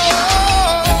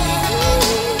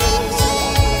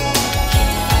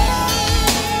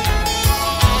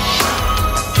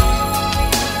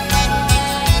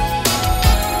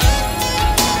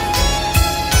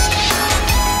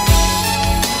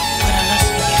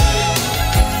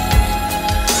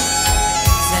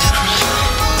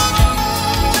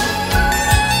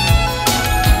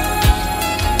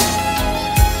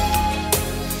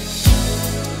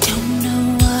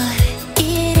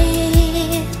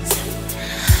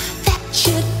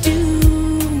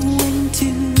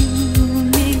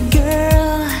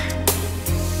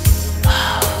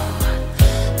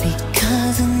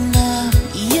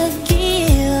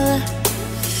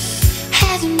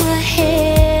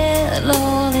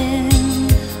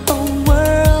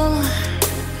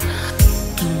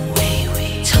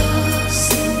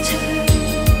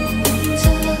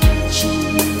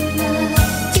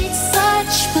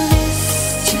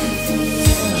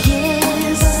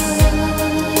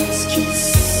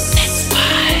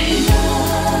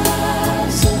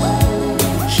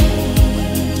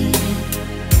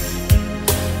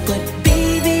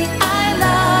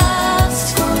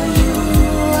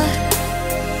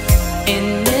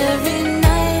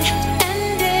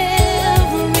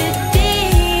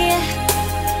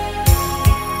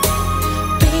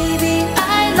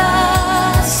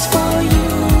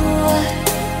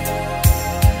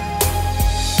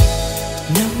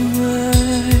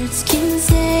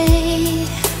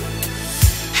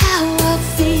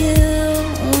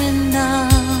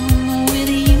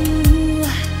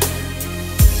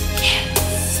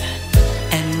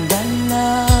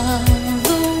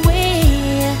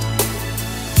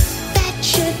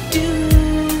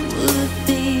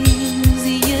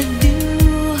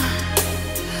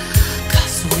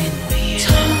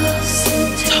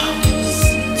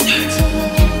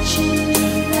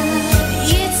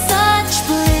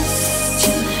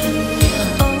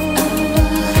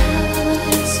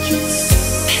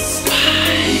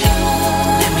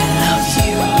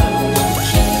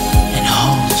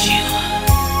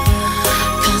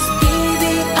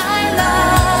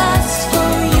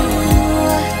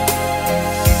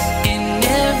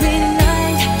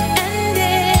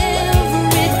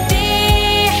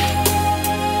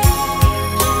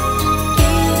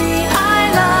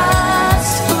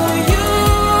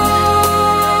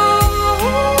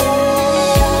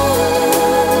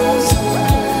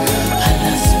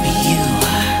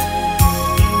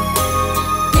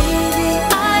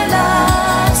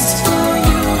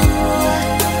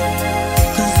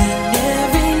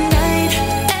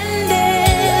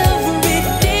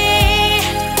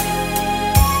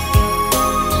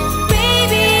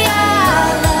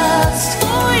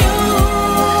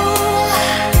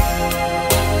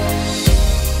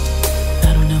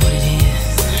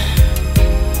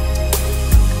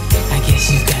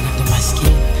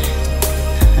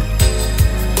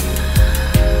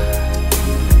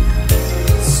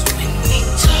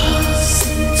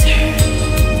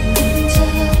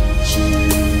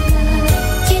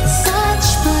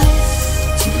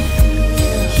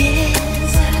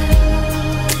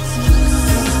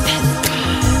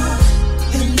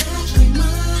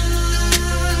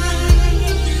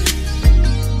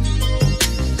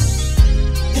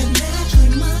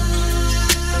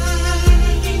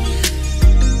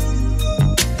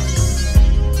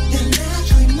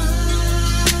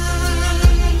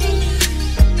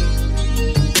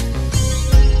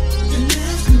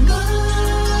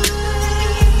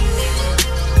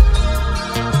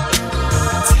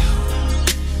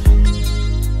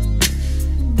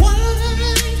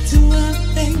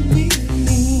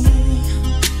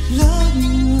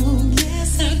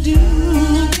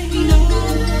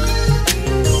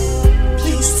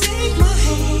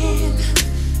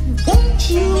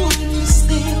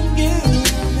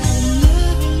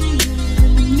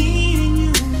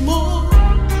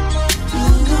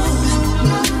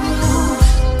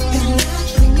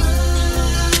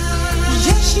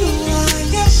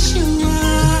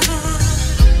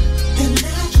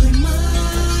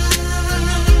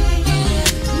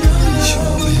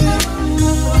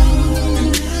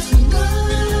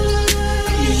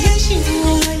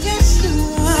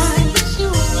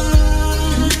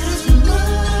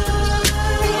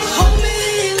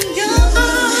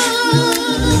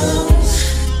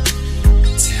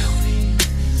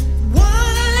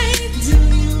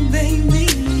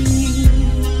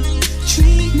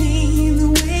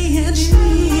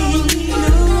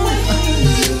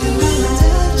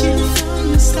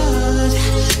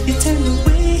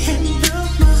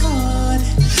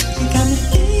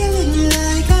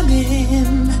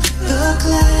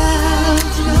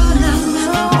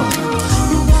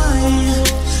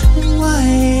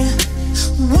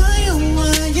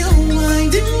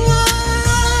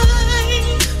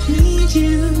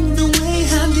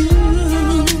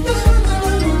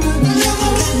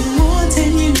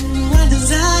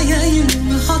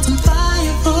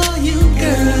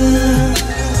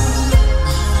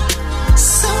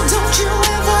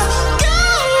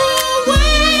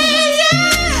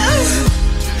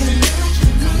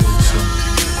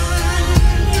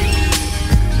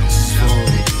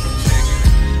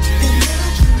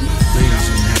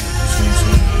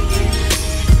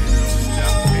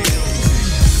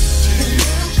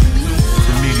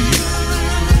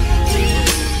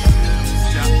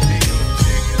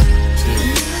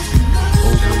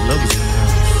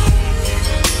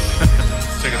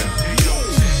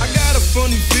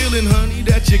 feeling, honey,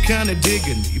 that you're kinda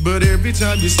digging me. But every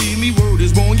time you see me, word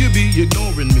is born, you be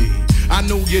ignoring me. I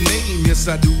know your name, yes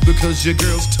I do, because your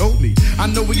girls told me. I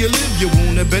know where you live, you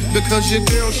wanna bet, because your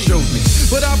girl showed me.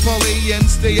 But I'll parlay and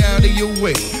stay out of your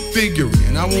way,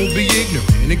 figuring I won't be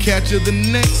ignorant and catch you the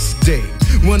next day.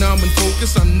 When I'm in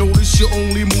focus, I notice you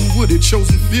only move with a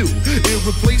chosen few.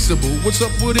 Irreplaceable, what's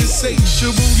up with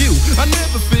insatiable you? I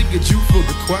never figured you for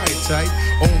the quiet type.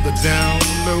 On the down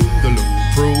low, the low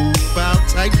profile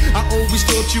type. I always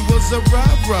thought you was a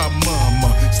rah-rah mama,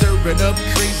 stirring up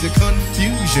crazy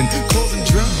confusion, causing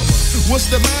drama. What's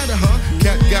the matter, huh?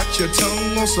 Cat got your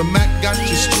tongue, or some Mac got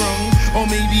you strung, or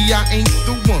maybe I ain't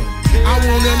the one. I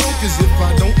wanna know, cause if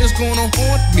I don't, it's gonna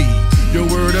haunt me. Your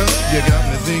word up, you got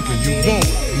me thinking you want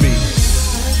me.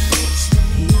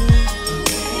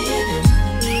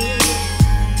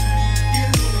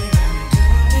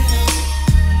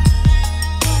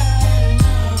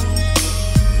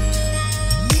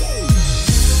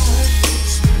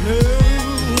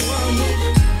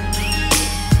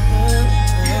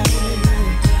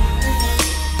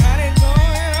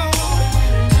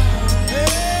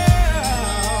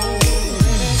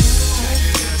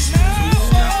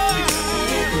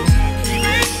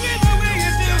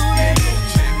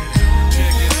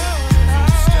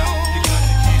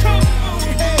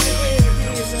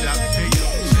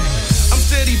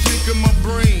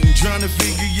 Trying to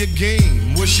figure your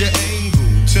game, what's your angle?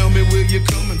 Tell me where you're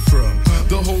coming from.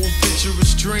 The whole picture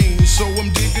is strange, so I'm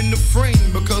digging the frame,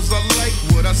 because I like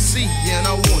what I see and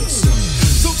I want some.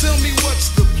 So tell me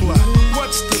what's the plot,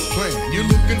 what's the plan? You're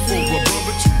looking for a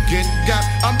brother to get got.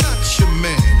 I'm not your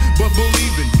man, but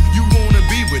believe in me, you wanna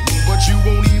be with me, but you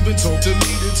won't even talk to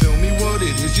me to tell me what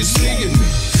it is you're seeing me.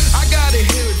 I gotta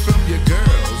hear it from your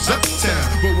girls uptown,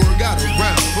 but word got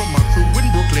around from my crew in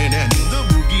Brooklyn and the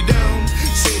boogie down.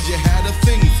 Said you had a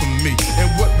thing for me,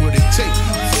 and what would it take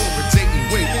for a date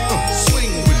and wait? Swing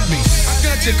with me. I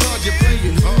got your card, you're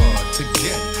playing hard to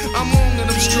get. I'm on and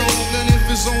I'm strong, and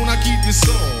if it's on, I keep it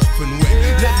soft and wet.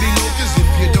 Let me know, cause if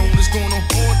you don't, it's gonna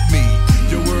haunt me.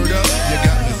 Your word up, you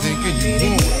got me thinking you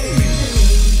want me.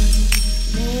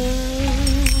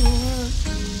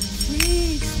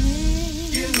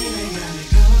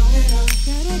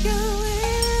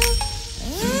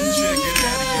 Check it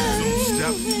out again, don't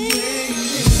stop.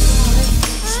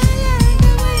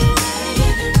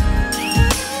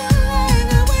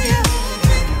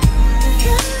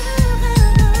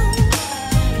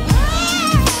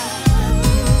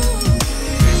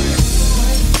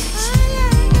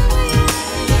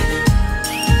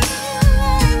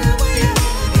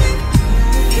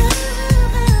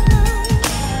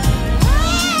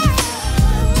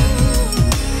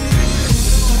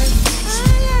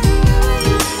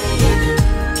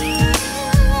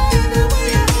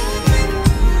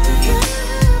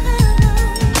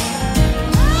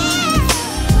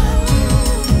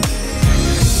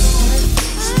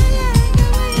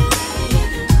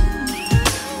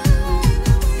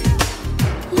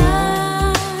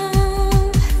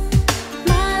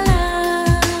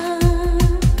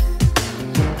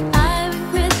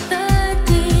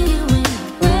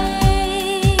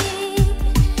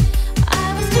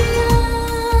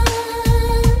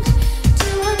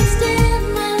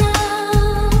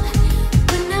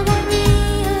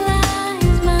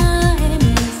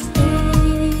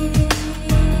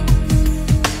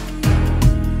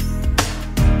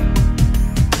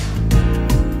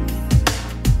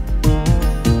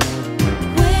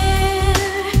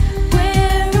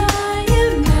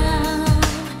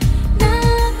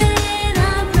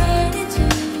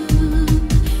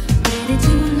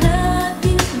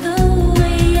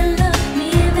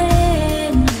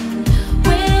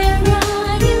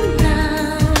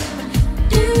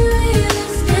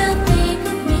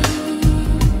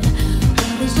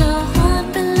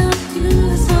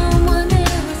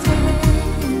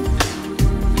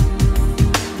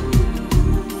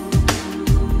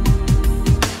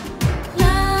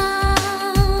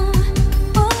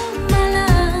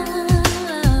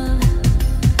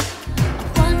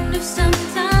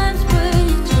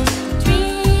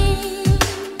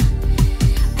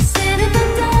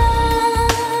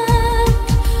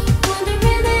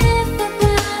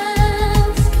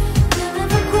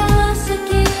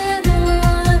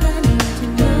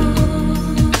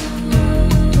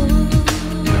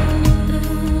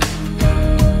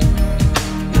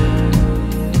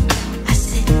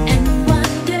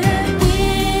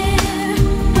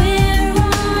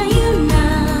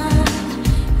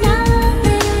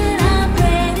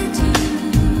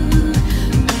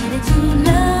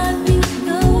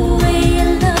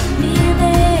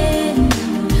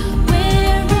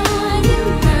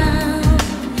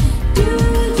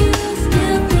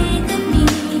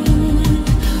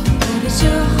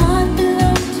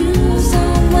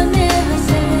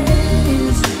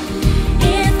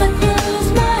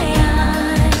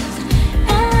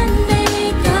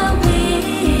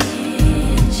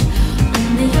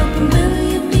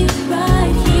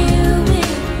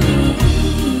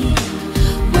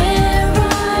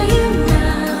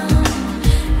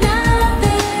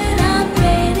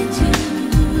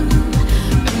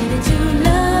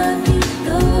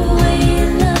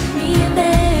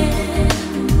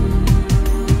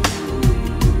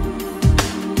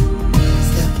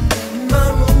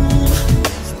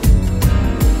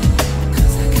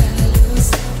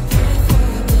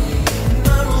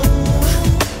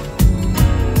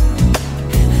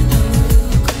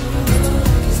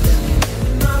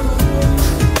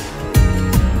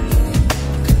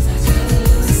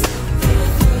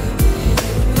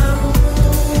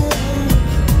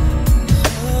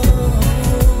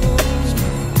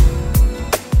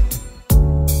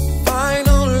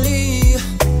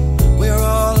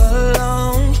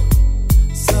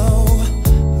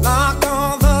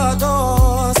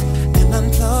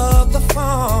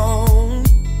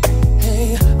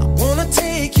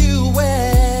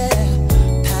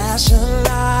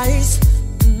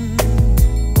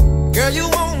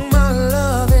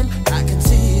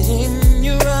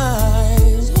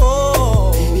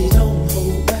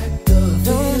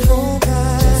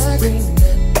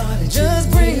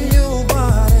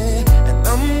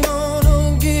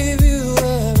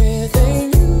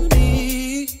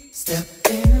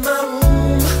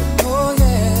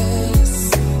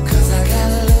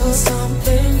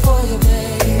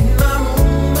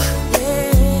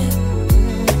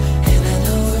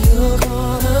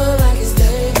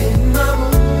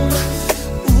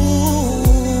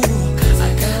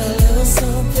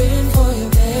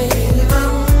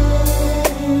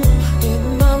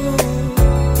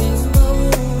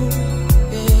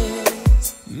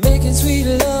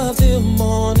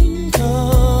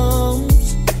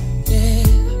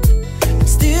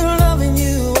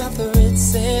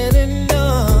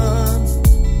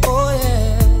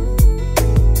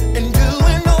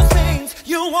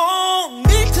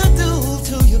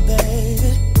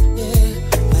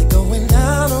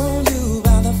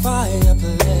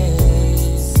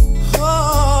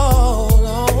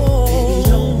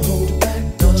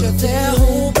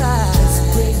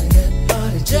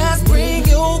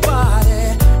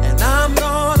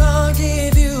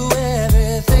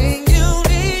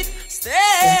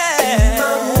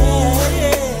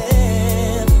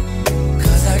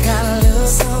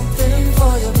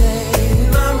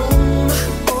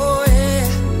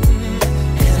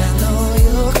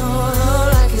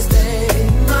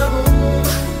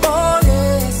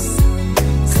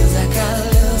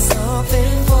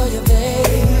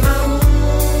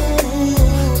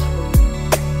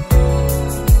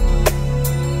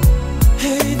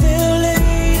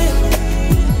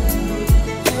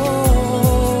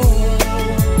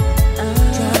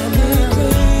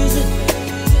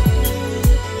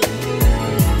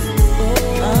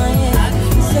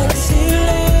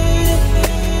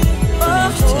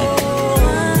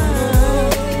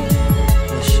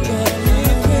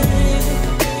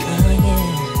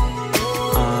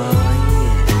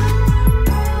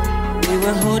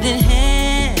 holding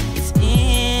hands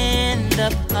in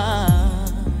the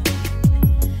park.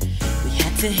 We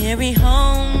had to hurry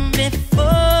home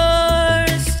before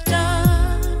it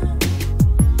starts.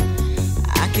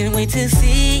 I can't wait to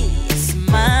see you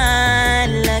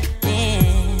smile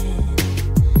again.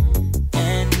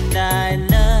 And I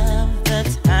love the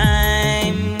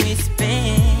time we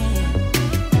spent.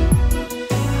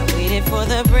 I waited for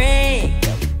the break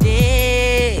of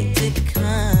day to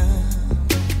come,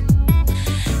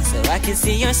 so I can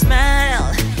see your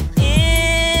smile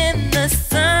in the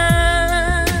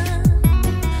sun.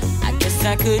 I guess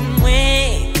I couldn't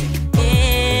wait to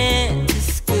get to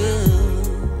school.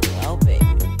 Oh baby,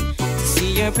 to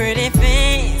see your pretty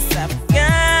face, I've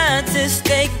got to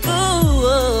stay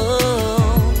cool.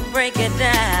 Break it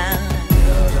down.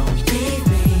 Girl, don't leave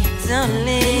me. Don't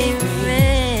leave me.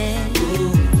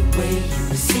 Ooh, the way you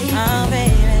receive me. Oh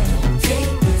baby, don't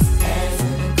take this as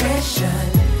an aggression.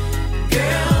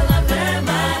 Girl, I've learned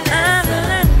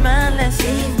my lesson.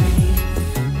 Leave me.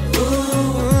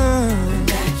 Ooh, the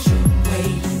natural way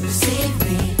you receive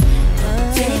me. Don't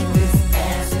take this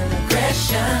as an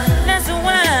aggression. That's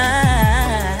why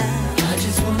I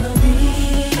just wanna be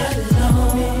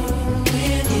alone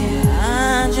with you. I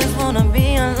just wanna be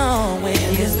alone with you.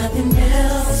 There's nothing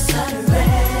else I'd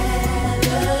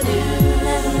rather do.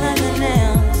 Nothing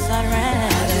else I'd rather.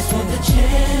 I just want the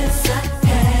chance I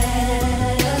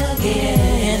had again.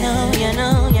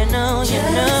 You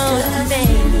know,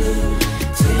 baby.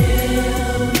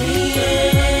 Till the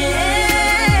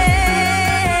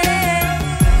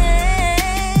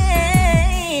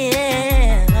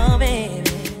end. Oh,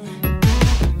 baby.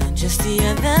 Just the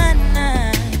other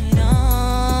night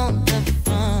on the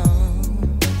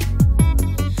phone,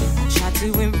 I tried to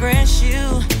impress you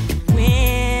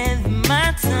with my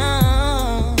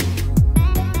tongue.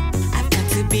 I've got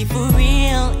to be for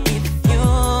real if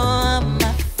you're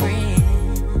my friend.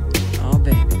 Oh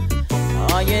baby,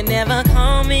 oh you never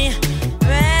call me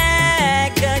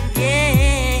back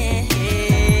again.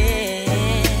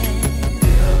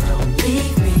 Girl, don't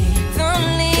leave me. Don't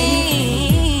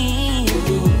leave.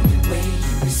 Ooh, the way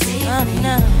you receive me.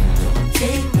 No. Don't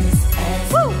take this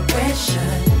as an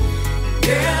aggression.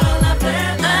 Girl, I've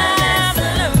learned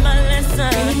my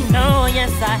lesson. Oh,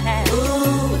 yes, I have.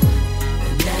 Ooh,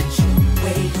 the natural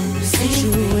way you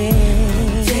receive me.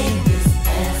 Don't take this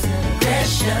as an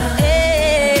aggression.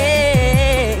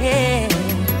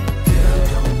 Girl,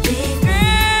 don't leave me.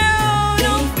 Girl,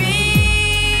 don't be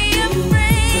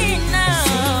afraid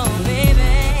now,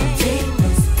 baby. Don't take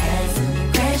this as an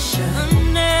aggression.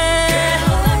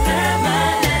 Girl, I've learned my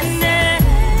lesson.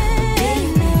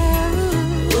 Leave me.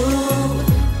 Ooh,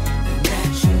 the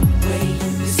natural way you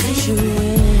receive me.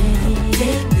 Don't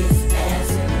take this as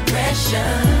an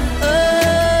aggression.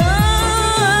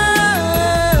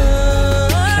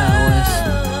 Cowards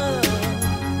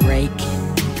breaking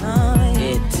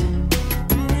it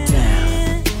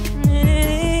down.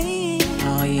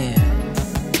 Oh yeah.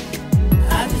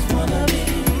 I just wanna be.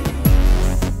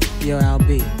 Yo,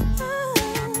 LB.